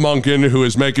 Jeff Monken, who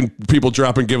is making people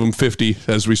drop and give him 50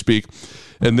 as we speak,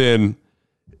 and then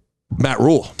Matt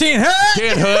Rule. Dan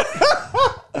Hut.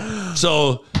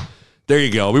 So there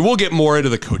you go. We'll get more into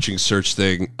the coaching search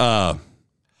thing.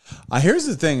 Here's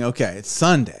the thing. Okay, it's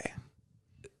Sunday.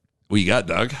 What you got,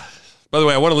 Doug? By the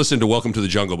way, I want to listen to Welcome to the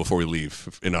Jungle before we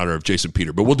leave in honor of Jason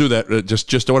Peter, but we'll do that.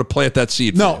 Just I want to plant that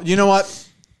seed. No, you know what?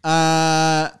 No,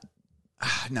 I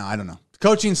don't know.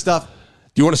 Coaching stuff.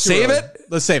 Do you want to save it?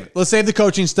 Let's save it. Let's save the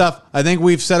coaching stuff. I think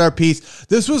we've said our piece.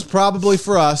 This was probably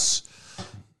for us.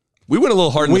 We went a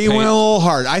little hard in the paint. We went a little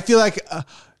hard. I feel like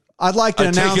I'd like to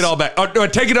announce. Take it all back. Oh, no, I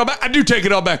take it all back. I do take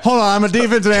it all back. Hold on. I'm a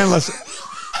defensive analyst.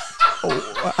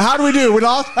 How do we do? We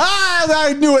lost?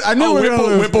 I knew it. I knew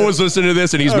Whipple was listening to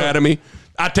this and he's mad at me.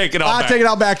 I take it all back. I take it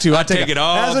all back too. I take it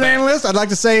all back. As an analyst, I'd like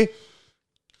to say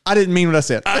I didn't mean what I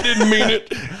said. I didn't mean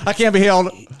it. I can't be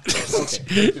held.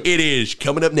 It is.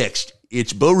 Coming up next,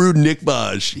 it's Bo Rude and Nick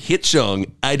Baj hit song,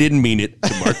 I Didn't Mean It,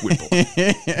 to Mark Whipple.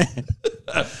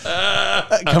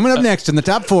 Coming up next in the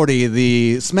top 40,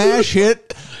 the smash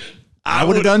hit, I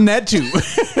would have done that too.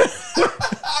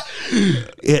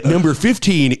 At number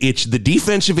 15, it's the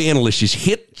defensive analyst's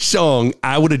hit song,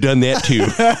 I would have done that too.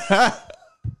 That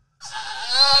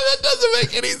doesn't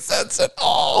make any sense at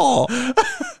all.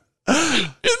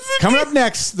 Coming up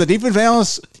next, the defensive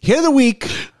analyst hit of the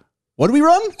week. What do we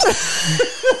run?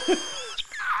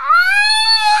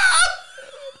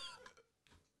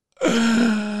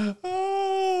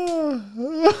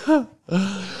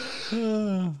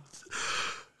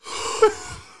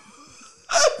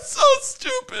 That's so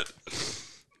stupid.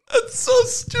 That's so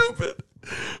stupid.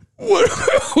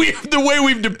 The way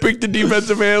we've depicted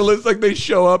defensive analysts, like they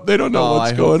show up, they don't know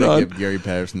what's going on. Give Gary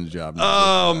Patterson the job.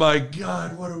 Oh my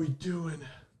God, what are we doing?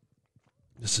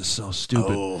 This is so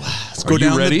stupid. Let's go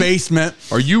down the basement.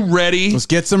 Are you ready? Let's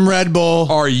get some Red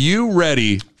Bull. Are you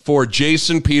ready for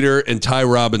Jason Peter and Ty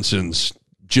Robinson's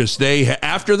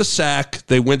after the sack,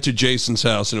 they went to Jason's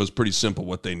house, and it was pretty simple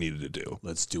what they needed to do.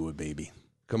 Let's do it, baby.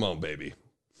 Come on, baby.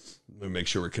 Let me make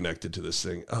sure we're connected to this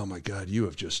thing. Oh, my God. You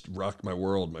have just rocked my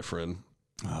world, my friend.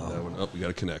 Oh, we got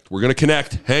to connect. We're going to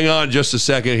connect. Hang on just a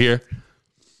second here.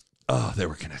 Oh, they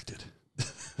were connected.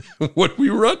 What we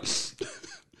run?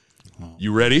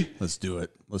 You ready? Let's do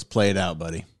it. Let's play it out,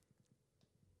 buddy.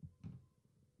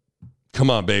 Come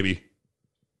on, baby.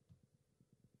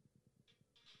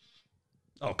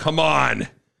 Oh, come on.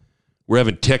 We're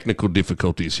having technical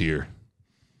difficulties here.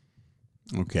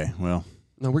 Okay, well.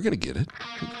 No, we're going to get it.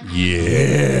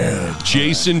 Yeah.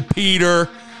 Jason Peter.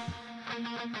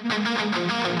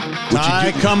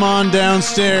 Ty, come on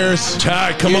downstairs.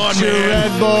 Ty, come on, Get your man.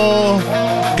 Red Bull.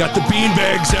 Got the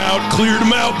beanbags out. Cleared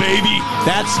them out, baby.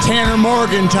 That's Tanner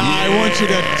Morgan, Ty. I want you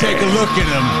to take a look at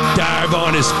him. Dive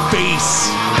on his face.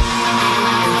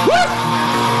 Woo!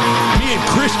 Me and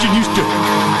Christian used to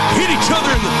hit each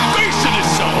other in the face in this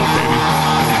song, baby.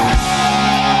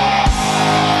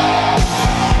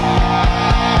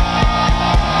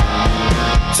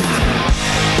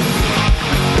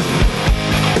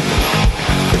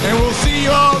 And we'll see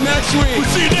you all next week. We'll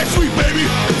see you next week, baby.